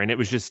cliffhanger. And it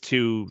was just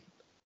too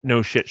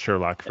no shit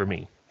Sherlock for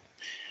me.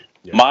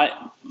 Yeah.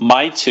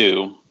 My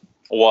two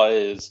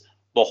was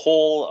the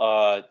whole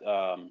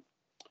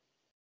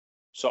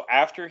so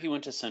after he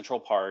went to Central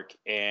Park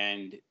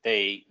and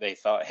they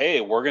thought,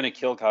 hey, we're going to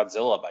kill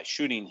Godzilla by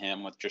shooting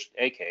him with just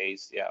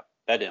AKs. Yeah,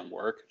 that didn't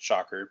work.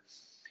 Shocker.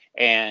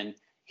 And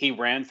he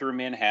ran through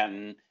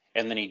Manhattan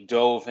and then he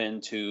dove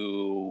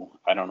into,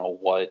 I don't know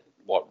what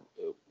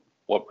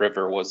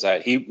river was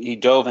that. He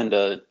dove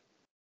into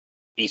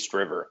East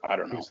River. I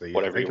don't know,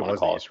 whatever you want to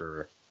call it. East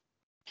River.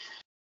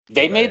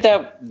 They made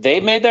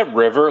that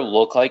river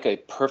look like a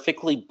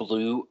perfectly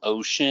blue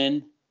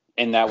ocean.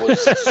 And that was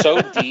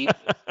so deep,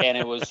 and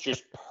it was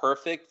just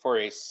perfect for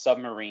a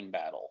submarine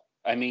battle.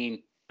 I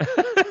mean,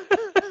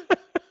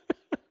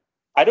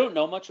 I don't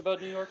know much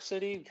about New York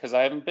City because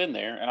I haven't been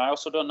there, and I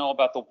also don't know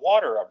about the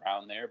water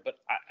around there, but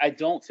I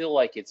don't feel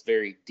like it's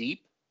very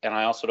deep, and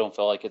I also don't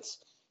feel like it's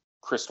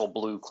crystal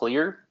blue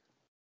clear.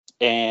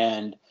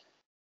 And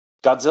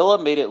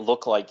Godzilla made it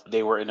look like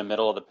they were in the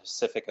middle of the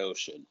Pacific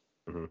Ocean.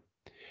 Mm-hmm.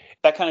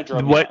 That kind of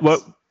drove me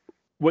nuts.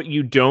 What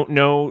you don't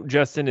know,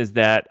 Justin, is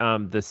that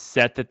the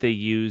set that they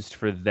used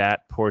for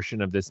that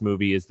portion of this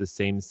movie is the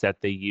same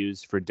set they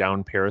used for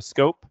Down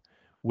Periscope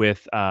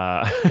with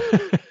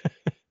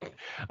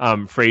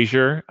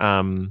Frasier,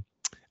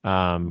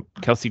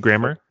 Kelsey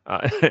Grammer.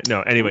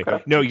 No, anyway,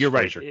 okay. No, you're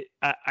right.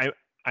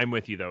 I'm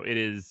with you though. It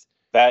is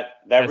that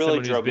as really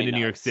someone drove who's been me to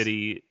New York nuts.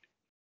 City.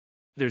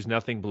 There's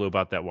nothing blue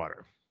about that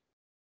water.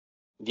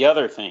 The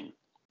other thing,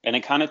 and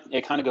it kind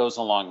of goes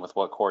along with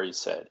what Corey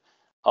said.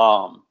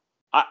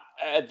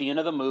 At the end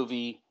of the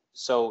movie,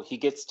 so he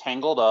gets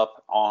tangled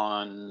up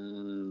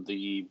on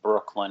the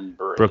Brooklyn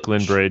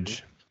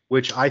Bridge.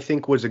 Which I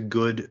think was a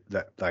good,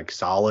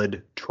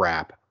 solid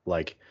trap.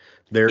 Like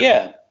there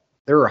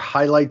are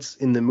highlights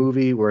in the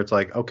movie where it's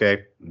like,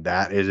 okay,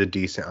 that is a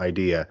decent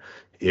idea.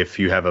 If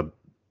you have a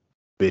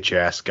bitch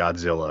ass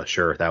Godzilla,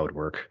 sure, that would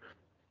work.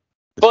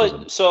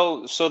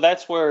 So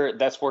that's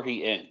where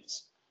he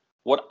ends.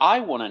 What I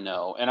want to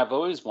know, and I've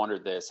always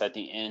wondered this at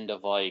the end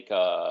of like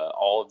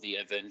all of the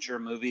Avenger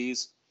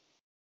movies.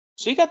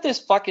 So you got this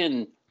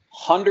fucking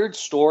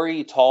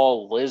 100-story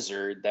tall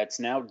lizard that's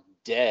now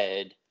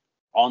dead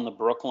on the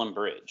Brooklyn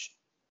Bridge.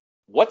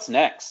 What's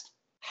next?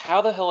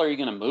 How the hell are you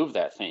going to move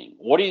that thing?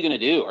 What are you going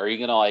to do? Are you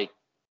going to like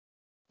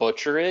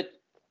butcher it?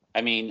 I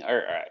mean,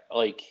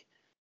 like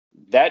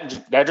that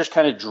just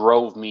kind of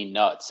drove me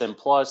nuts. And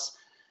plus,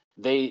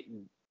 they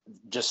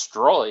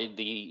destroyed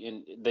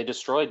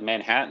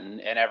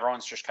Manhattan, and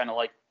everyone's just kind of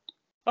like,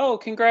 oh,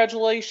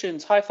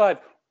 congratulations, high five.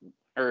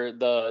 Or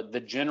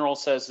the general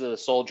says to the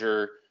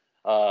soldier,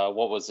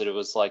 what was it? It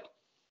was like,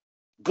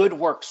 good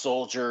work,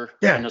 soldier.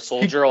 Yeah, and the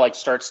soldier like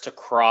starts to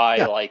cry,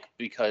 like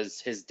because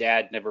his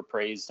dad never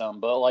praised him,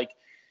 but like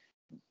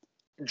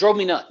drove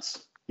me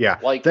nuts. Yeah,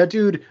 like that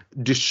dude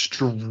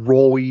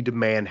destroyed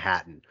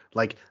Manhattan.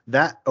 Like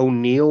that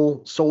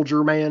O'Neill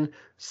soldier man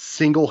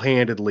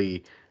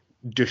single-handedly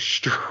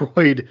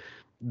destroyed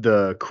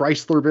the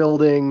Chrysler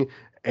Building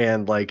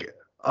and like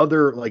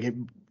other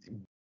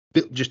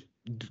just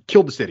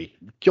killed the city,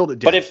 killed it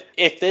dead. But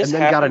if this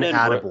and then got an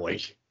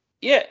attaboy.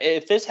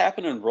 If this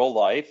happened in real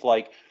life,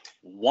 like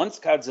once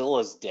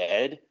Godzilla's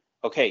dead,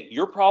 okay,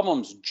 your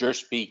problems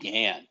just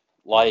began.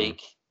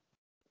 Like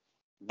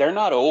they're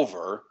not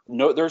over.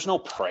 No, there's no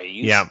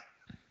praise. Yeah.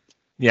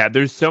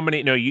 There's so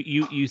many. No,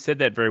 you said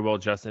that very well,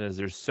 Justin. Is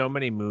there's so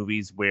many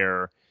movies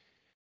where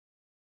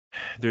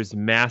there's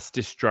mass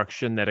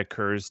destruction that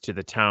occurs to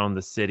the town,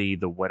 the city,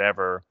 the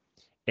whatever.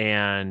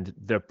 And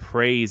the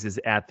praise is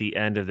at the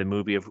end of the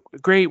movie of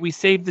great, we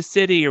saved the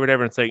city or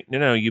whatever. It's like,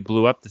 no, you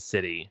blew up the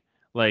city.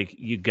 Like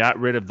you got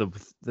rid of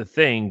the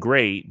thing.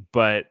 Great.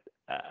 But,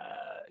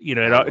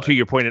 to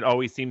your point, it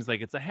always seems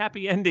like it's a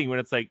happy ending when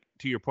it's like,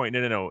 to your point,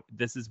 no.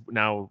 This is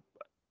now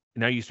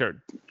you start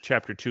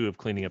chapter 2 of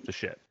cleaning up the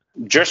shit.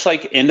 Just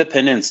like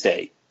Independence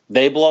Day.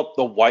 They blow up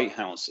the White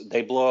House.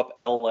 They blow up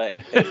LA.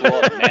 They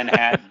blow up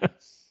Manhattan.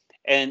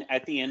 And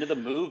at the end of the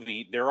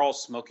movie, they're all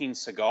smoking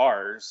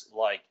cigars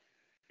like,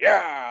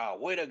 yeah,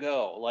 way to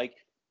go. Like,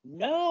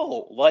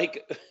 no.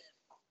 Like,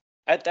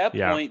 at that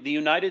point, the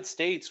United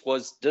States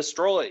was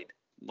destroyed.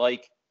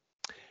 Like,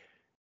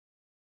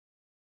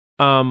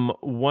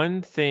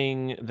 one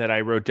thing that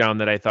I wrote down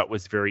that I thought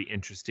was very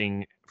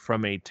interesting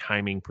from a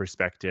timing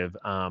perspective,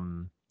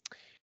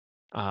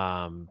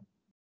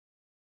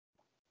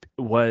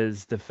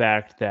 was the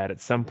fact that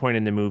at some point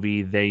in the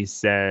movie they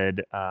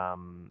said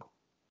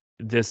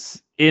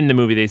this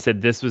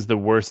was the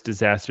worst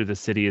disaster the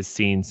city has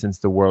seen since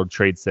the World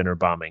Trade Center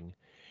bombing.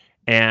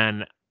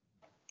 And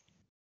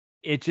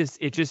I just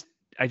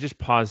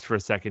paused for a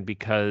second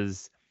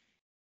because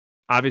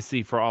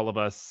obviously for all of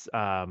us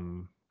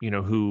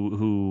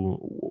who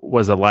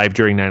was alive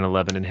during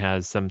 9/11 and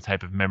has some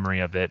type of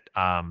memory of it,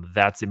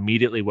 that's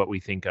immediately what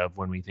we think of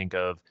when we think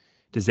of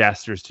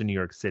disasters to New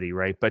York City,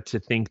 right? But to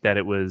think that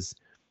it was,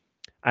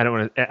 I don't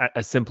want to,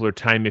 a simpler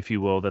time, if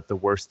you will, that the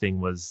worst thing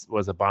was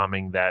a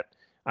bombing, that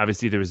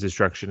obviously there was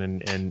destruction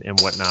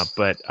and whatnot,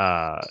 but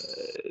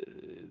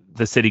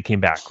the city came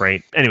back,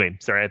 right? Anyway,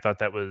 sorry, I thought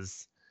that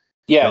was...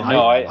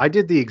 I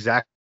did the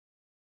exact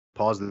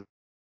pause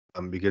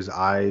because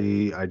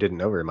I didn't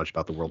know very much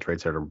about the World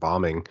Trade Center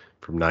bombing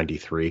from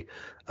 93.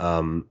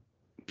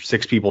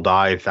 6 people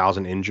died,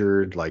 1,000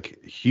 injured,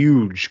 like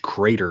huge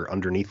crater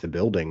underneath the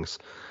buildings.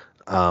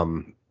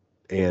 And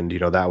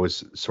that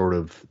was sort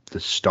of the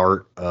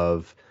start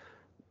of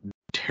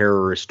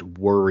terrorist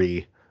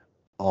worry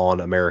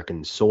on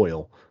American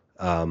soil.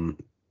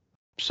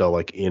 So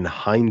like in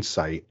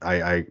hindsight,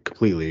 I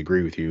completely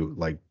agree with you.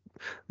 Like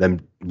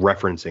them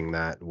referencing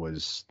that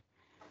was,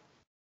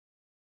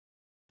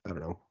 I don't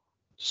know,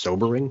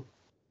 sobering.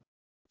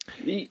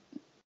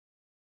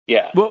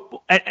 Yeah.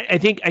 Well, I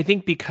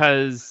think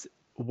because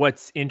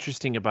what's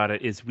interesting about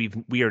it is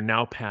we are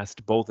now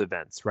past both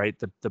events, right?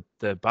 The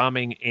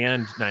bombing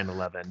and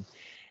 9/11.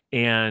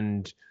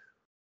 And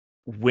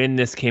when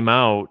this came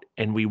out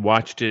and we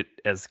watched it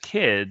as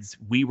kids,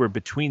 we were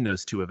between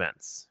those two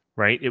events,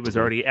 right? It was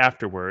already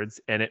afterwards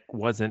and it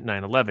wasn't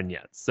 9/11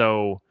 yet.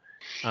 So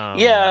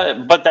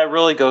but that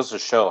really goes to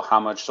show how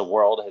much the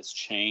world has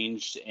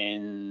changed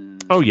in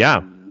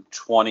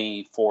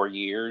 24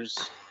 years.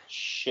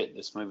 Shit,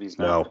 this movie's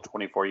been out for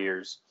 24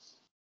 years.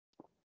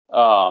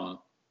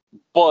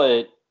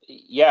 But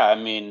yeah, I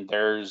mean,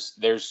 there's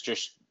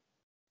just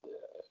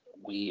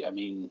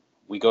we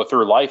go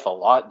through life a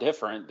lot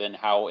different than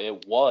how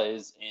it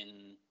was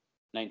in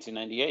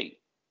 1998.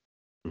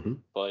 Mm-hmm.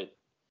 But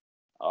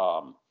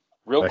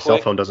my cell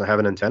phone doesn't have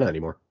an antenna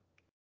anymore.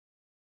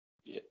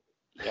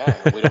 Yeah,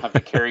 we don't have to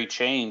carry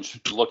change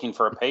looking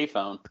for a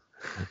payphone.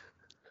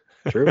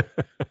 True.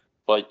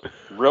 But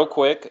real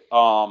quick,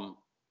 another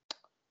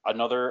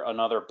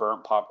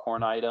burnt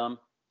popcorn item.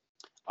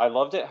 I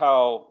loved it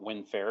how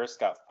when Dr.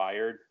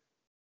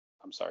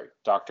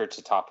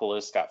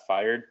 Tatopoulos got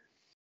fired,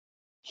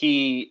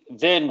 he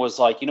then was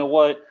like, you know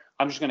what?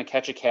 I'm just gonna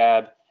catch a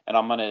cab and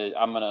I'm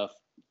gonna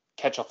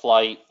catch a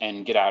flight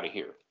and get out of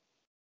here.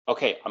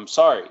 Okay, I'm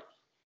sorry.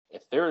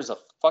 If there is a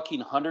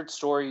fucking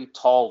 100-story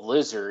tall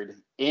lizard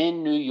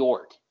in New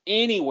York,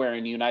 anywhere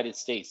in the United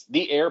States,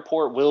 the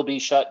airport will be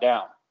shut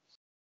down.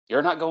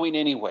 You're not going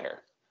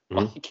anywhere.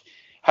 Mm-hmm. Like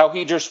how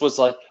he just was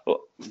like,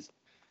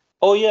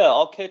 oh yeah,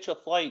 I'll catch a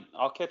flight.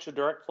 I'll catch a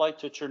direct flight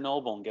to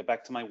Chernobyl and get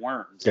back to my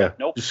worms. Yeah. Like,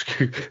 nope.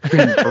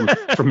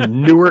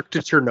 from Newark to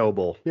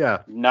Chernobyl. Yeah.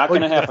 Not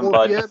going to happen,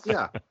 bud. Yeah.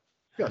 You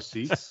got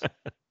seats.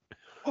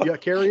 You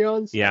got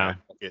carry-ons? Yeah.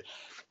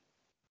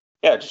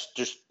 Yeah,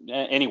 just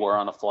anywhere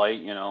on a flight,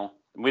 you know.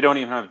 We don't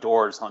even have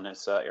doors on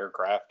this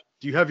aircraft.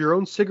 Do you have your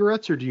own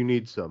cigarettes or do you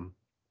need some?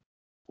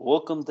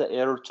 Welcome to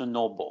Air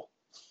Chernobyl.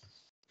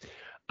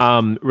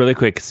 Really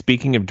quick,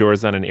 speaking of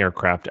doors on an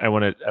aircraft, I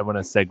want to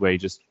segue,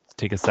 just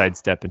take a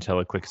sidestep and tell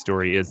a quick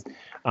story.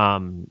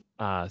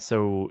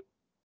 So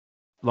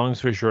long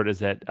story short is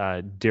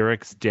that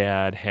Derek's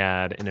dad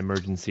had an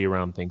emergency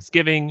around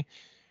Thanksgiving,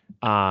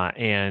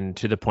 and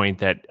to the point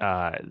that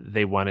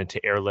they wanted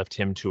to airlift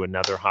him to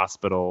another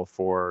hospital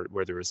for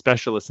where there were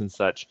specialists and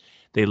such.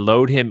 They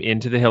load him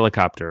into the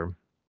helicopter,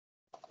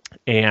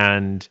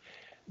 and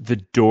the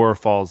door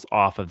falls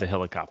off of the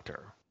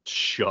helicopter.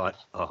 Shut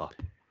up.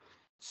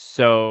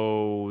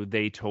 So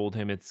they told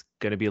him it's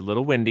going to be a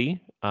little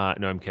windy. No,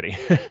 I'm kidding.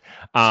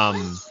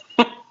 Hope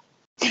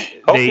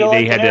they you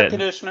like had an air to,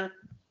 conditioner.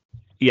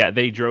 Yeah,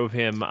 they drove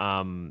him.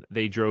 By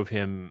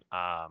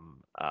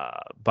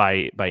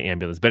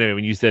ambulance. But anyway,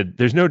 when you said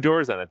there's no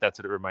doors on it, that's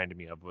what it reminded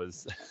me of.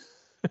 Was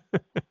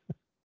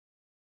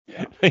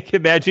Yeah. like,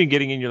 imagine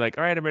getting in, you're like,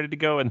 all right, I'm ready to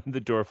go, and the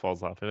door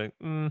falls off. You're like,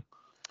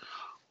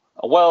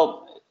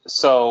 Well,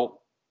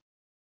 so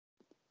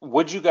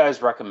would you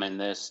guys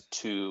recommend this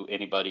to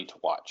anybody to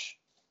watch?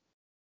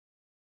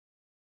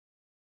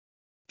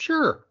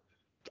 Sure.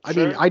 I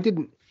Sure? mean, I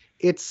didn't.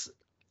 It's.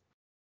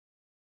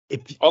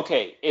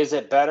 Okay, is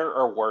it better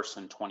or worse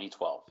than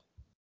 2012?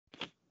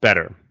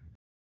 better.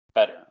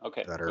 Better.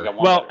 Okay. Better. We got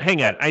one Well, better.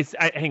 hang on.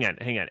 Better.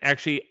 Hang on.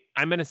 Actually,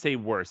 I'm going to say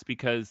worse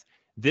because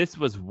this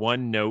was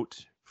one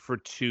note for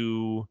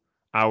 2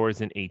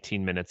 hours and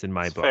 18 minutes in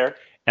my That's book. fair.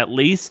 At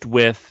least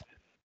with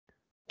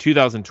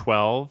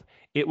 2012,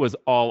 it was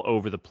all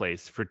over the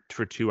place for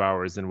 2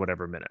 hours and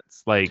whatever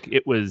minutes. Like,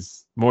 it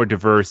was more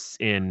diverse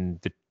in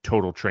the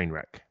total train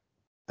wreck.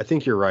 I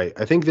think you're right.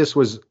 I think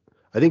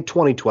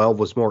 2012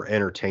 was more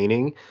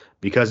entertaining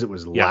because it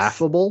was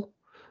laughable.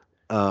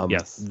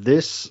 Yes.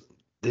 This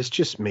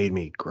just made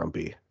me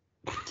grumpy.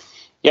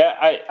 Yeah,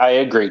 I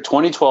agree.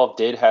 2012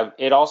 did have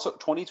it. Also,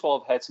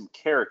 2012 had some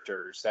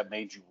characters that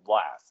made you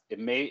laugh.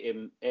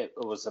 It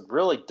was a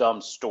really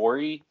dumb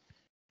story.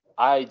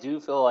 I do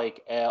feel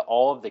like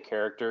all of the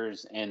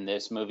characters in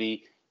this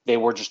movie, they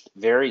were just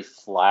very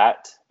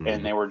flat,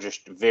 and they were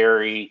just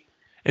very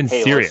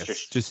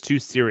serious. Just too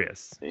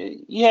serious.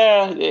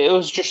 Yeah, it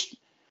was just.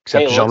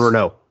 Except Jean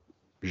Reno.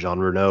 Jean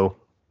Reno,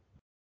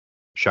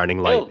 shining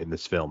light in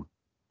this film.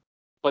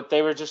 But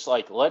they were just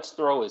like, let's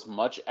throw as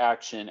much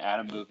action at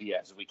a movie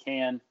as we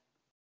can.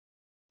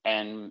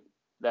 And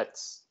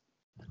that's,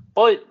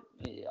 but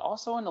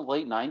also in the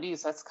late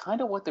 90s, that's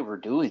kind of what they were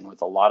doing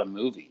with a lot of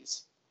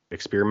movies.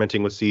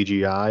 Experimenting with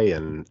CGI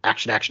and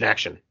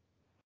action.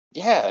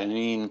 Yeah, I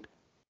mean,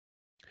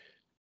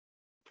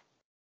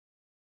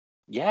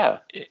 yeah.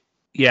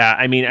 Yeah,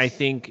 I mean, I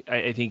think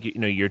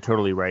you're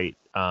totally right.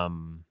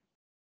 And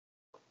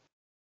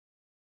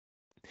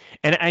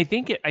I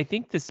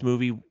think this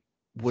movie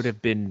would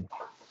have been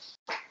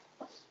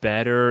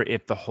better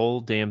if the whole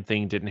damn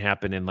thing didn't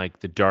happen in like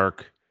the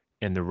dark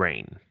and the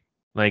rain.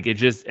 Like,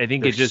 that's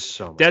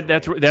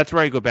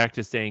where I go back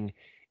to saying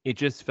it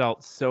just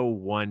felt so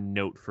one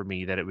note for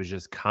me, that it was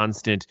just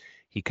constant.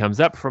 He comes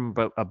up from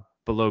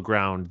below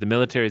ground. The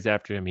military's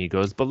after him. He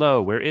goes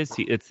below. Where is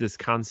he? It's this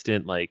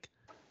constant, like,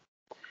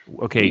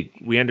 okay,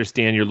 we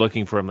understand you're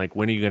looking for him. Like,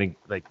 when are you going to,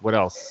 like, what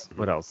else?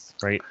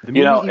 Right? The movie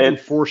even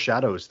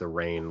foreshadows the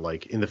rain.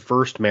 Like, in the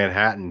first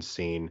Manhattan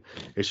scene,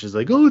 it's just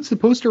like, oh, it's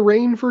supposed to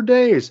rain for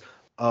days.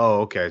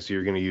 Oh, okay, so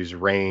you're going to use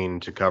rain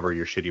to cover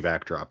your shitty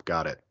backdrop.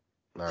 Got it.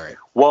 All right.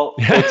 Well,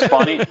 it's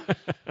funny.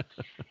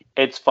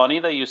 It's funny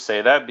that you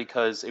say that,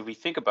 because if we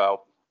think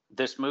about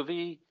this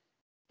movie,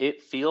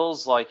 it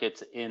feels like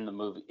it's in the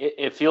movie.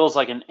 It feels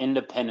like an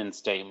Independence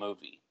Day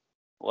movie.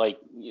 Like,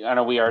 I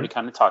know we already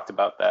kind of talked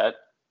about that.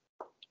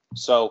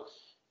 So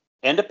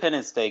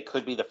Independence Day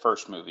could be the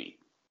first movie.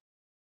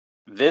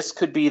 This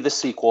could be the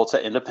sequel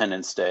to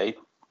Independence Day.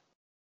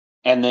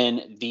 And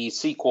then the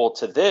sequel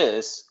to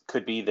this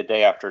could be The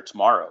Day After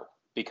Tomorrow,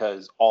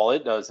 because all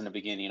it does in the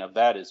beginning of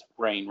that is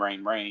rain,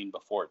 rain, rain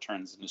before it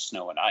turns into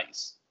snow and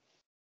ice.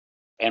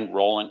 And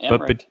Roland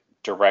Emmerich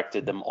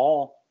directed them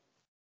all.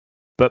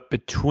 But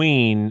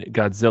between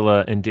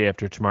Godzilla and Day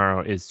After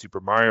Tomorrow is Super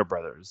Mario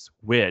Brothers,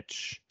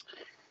 which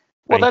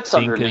that's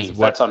underneath.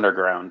 That's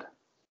underground.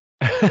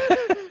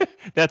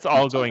 That's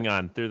all going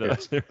on through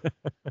the.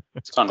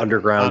 It's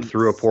underground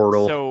through a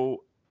portal.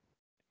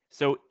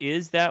 So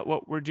is that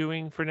what we're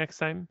doing for next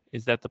time?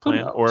 Is that the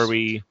plan, or are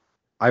we?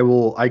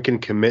 I can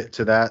commit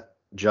to that.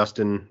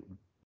 Justin,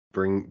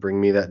 bring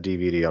me that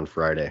DVD on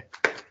Friday.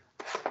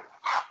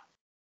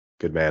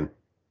 Good man.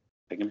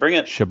 I can bring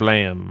it.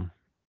 Shablam.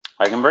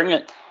 I can bring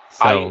it.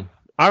 So,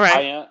 all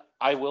right.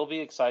 I will be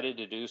excited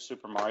to do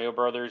Super Mario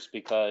Brothers,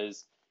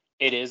 because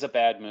it is a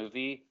bad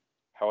movie.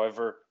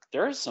 However,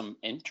 there are some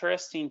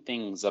interesting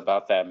things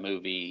about that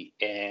movie,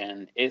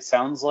 and it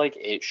sounds like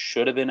it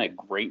should have been a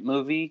great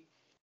movie.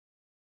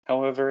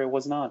 However, it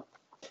was not.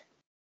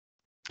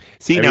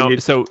 See,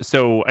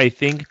 so I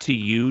think, to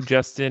you,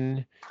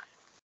 Justin,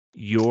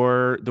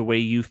 the way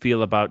you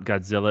feel about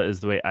Godzilla is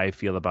the way I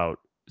feel about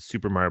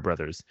Super Mario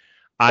Brothers.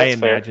 I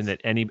imagine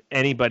that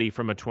anybody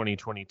from a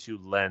 2022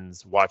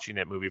 lens watching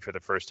that movie for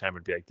the first time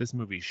would be like, this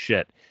movie's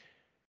shit.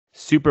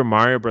 Super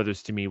Mario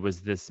Brothers to me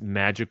was this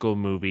magical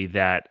movie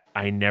that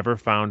I never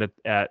found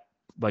at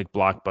like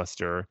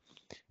Blockbuster.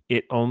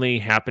 It only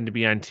happened to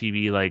be on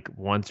TV like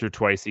once or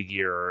twice a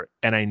year,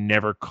 and I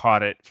never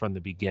caught it from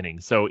the beginning.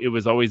 So it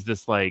was always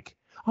this like,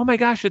 oh my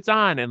gosh, it's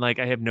on, and like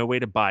I have no way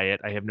to buy it.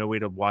 I have no way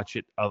to watch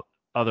it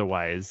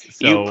otherwise.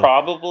 So you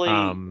probably,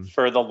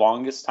 for the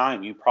longest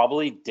time, you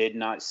probably did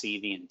not see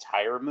the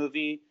entire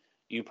movie.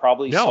 You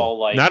probably saw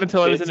like not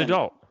until I was an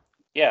adult.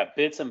 Yeah,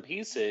 bits and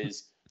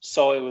pieces.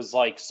 So it was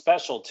like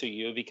special to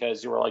you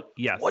because you were like,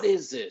 yes. What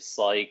is this?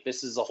 Like,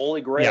 this is a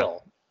holy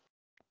grail.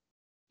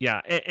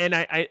 Yeah.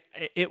 And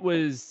it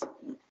was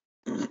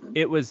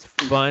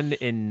fun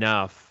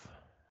enough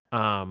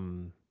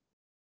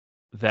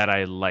that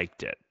I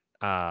liked it.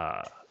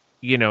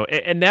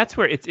 And that's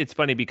where it's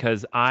funny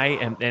because I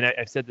am, and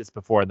I've said this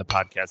before in the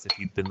podcast, if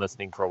you've been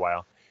listening for a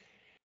while,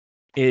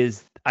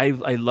 is I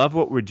love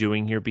what we're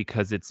doing here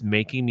because it's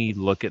making me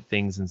look at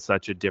things in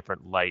such a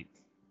different light,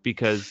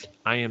 because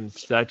I am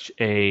such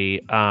a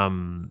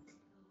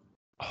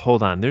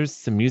hold on, there's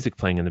some music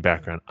playing in the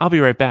background. I'll be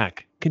right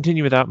back.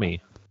 Continue without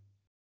me.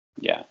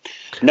 Yeah.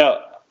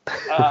 No,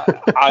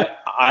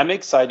 I'm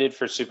excited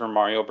for Super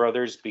Mario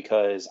Brothers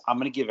because I'm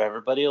going to give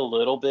everybody a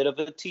little bit of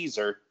a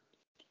teaser.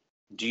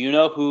 Do you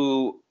know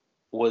who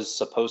was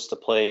supposed to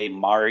play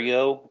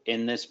Mario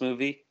in this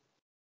movie?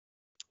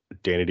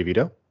 Danny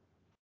DeVito?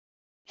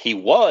 He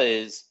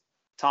was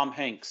Tom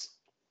Hanks.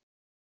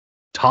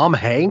 Tom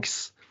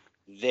Hanks?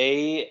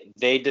 They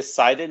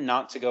decided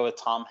not to go with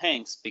Tom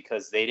Hanks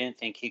because they didn't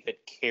think he could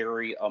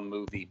carry a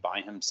movie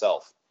by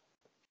himself.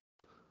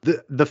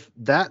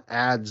 That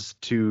adds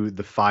to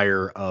the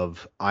fire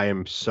of I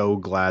am so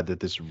glad that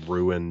this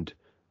ruined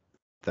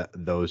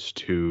those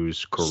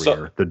two's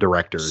career. The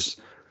directors,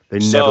 they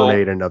never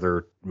made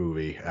another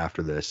movie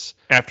after this.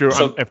 After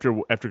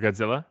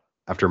Godzilla.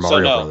 After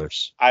Mario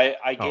Brothers.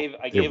 I gave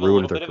a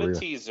little bit of a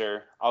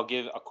teaser.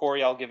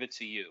 Corey, I'll give it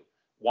to you.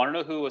 Want to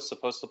know who was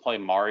supposed to play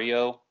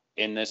Mario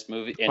in this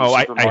movie?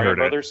 Super Mario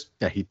Brothers?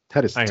 Yeah, he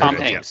had his Tom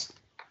Hanks.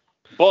 Yeah.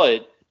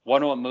 But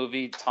wonder what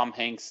movie Tom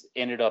Hanks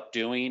ended up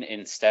doing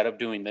instead of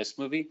doing this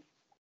movie?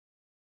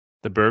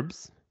 The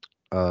Burbs?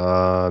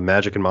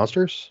 Magic and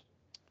Monsters?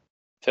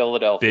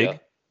 Philadelphia. Big?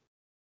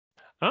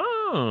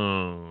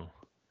 Oh.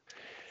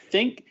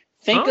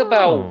 Think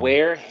about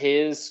where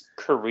his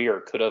career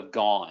could have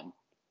gone.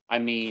 I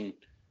mean,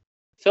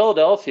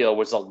 Philadelphia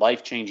was a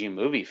life-changing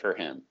movie for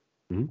him.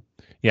 Mm-hmm.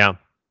 Yeah.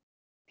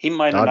 He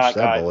might have not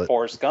got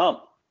Forrest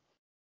Gump.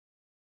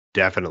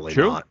 Definitely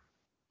True. not.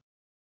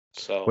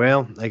 So,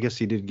 well, I guess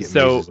he did get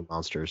Mazes and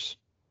Monsters.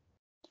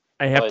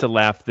 I have to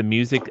laugh. The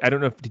music, I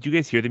don't know did you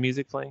guys hear the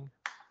music playing?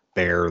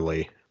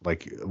 Barely.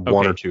 Like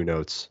one or two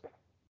notes.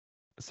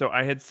 So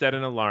I had set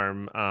an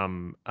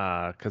alarm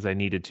because I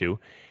needed to.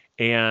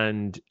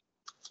 And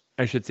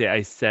I should say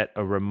I set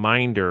a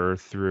reminder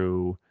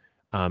through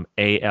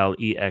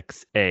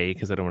Alexa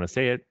because I don't want to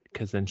say it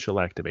because then she'll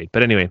activate.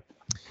 But anyway,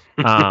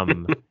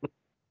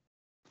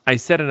 I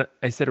set a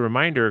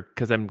reminder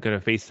because I'm going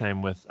to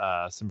FaceTime with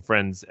some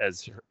friends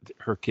as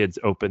her kids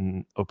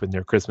open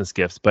their Christmas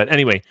gifts. But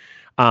anyway,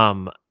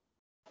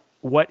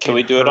 what can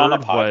we do it on a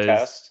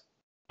podcast?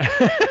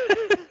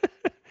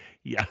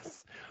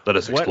 Yes. Let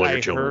us explore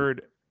your children.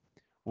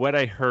 What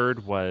I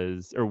heard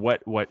was, or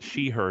what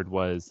she heard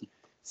was,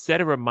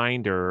 set a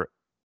reminder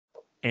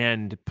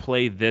and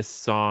play this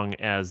song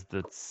as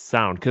the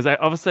sound. Because all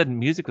of a sudden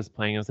music was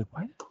playing. I was like,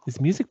 what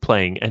is music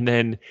playing? And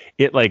then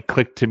it like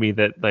clicked to me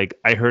that like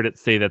I heard it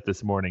say that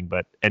this morning.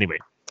 But anyway,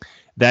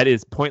 that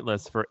is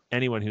pointless for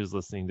anyone who's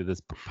listening to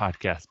this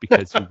podcast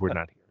because you were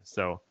not here.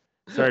 So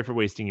sorry for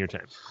wasting your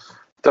time.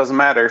 Doesn't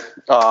matter.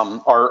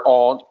 Our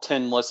all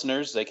 10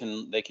 listeners, they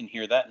can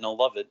hear that and they'll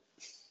love it.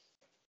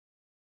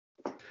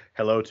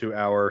 Hello to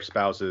our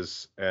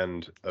spouses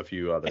and a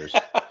few others.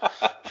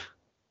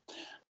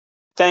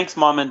 Thanks,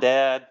 Mom and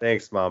Dad.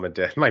 Thanks, Mom and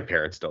Dad. My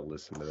parents don't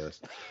listen to this.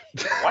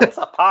 Why is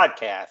a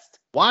podcast?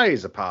 Why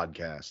is a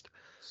podcast?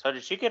 So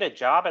did you get a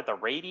job at the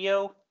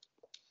radio?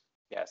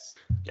 Yes,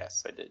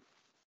 I did.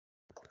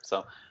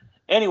 So,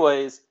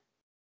 anyways,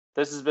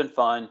 this has been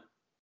fun.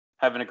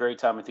 Having a great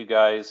time with you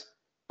guys.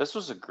 This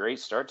was a great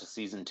start to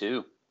season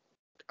 2.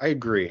 I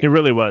agree. It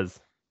really was.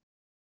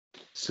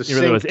 Succinct.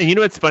 It really was. And you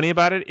know what's funny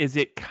about it is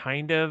it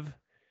kind of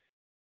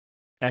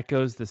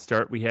echoes the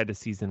start we had to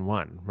season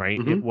 1, right?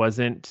 Mm-hmm. It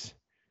wasn't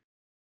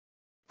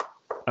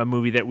a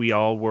movie that we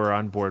all were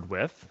on board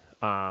with,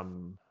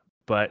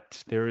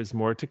 but there is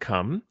more to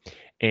come.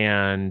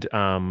 And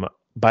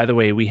by the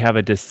way, we have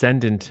a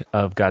descendant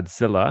of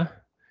Godzilla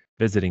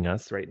visiting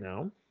us right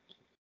now.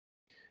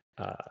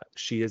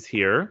 She is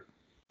here.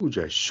 Who's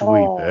a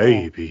sweet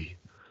baby?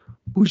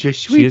 Who's a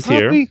sweet She is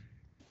puppy? Here.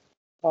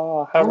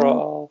 Oh,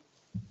 hello.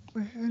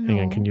 Hang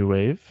on, can you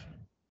wave?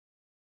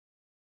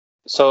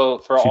 So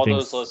for all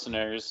those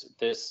listeners,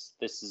 this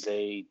is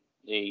a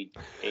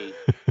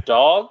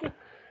dog.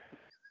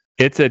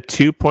 It's a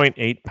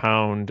 2.8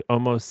 pound,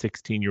 almost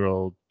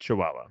 16-year-old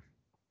Chihuahua.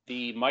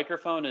 The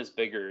microphone is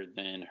bigger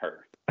than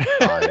her.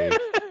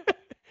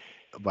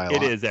 By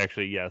it is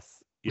actually,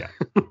 yes. Yeah.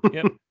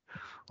 Yep.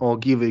 I'll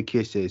give it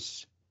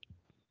kisses.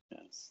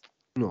 Yes.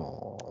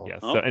 No. Yes.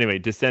 So anyway,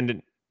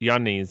 descendant,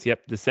 Yannis.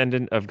 Yep,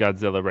 descendant of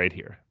Godzilla right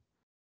here.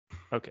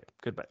 Okay,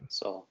 goodbye.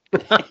 So,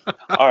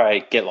 all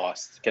right, get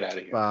lost. Get out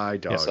of here. Bye,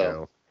 doggo.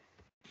 So,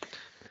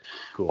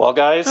 cool. Well,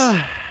 guys.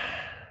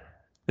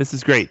 This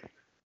is great.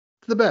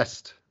 The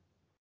best.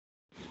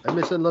 I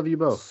miss and love you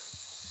both.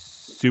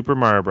 Super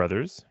Mario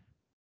Brothers.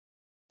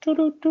 Oh,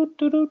 doop, doop,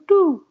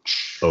 doop,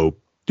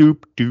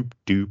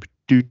 doop,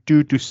 doop,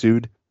 doop, doop,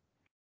 sued.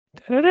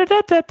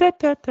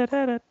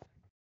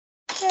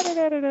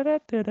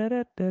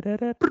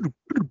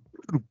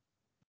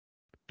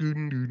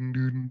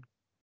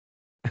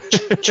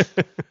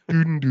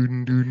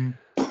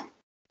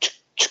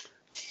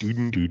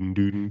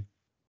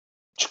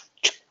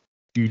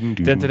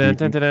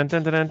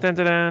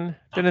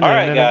 All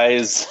right,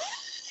 guys.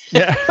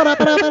 Yeah.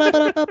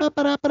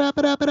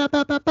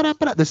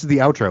 This is the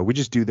outro. We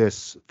just do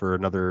this for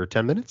another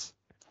 10 minutes.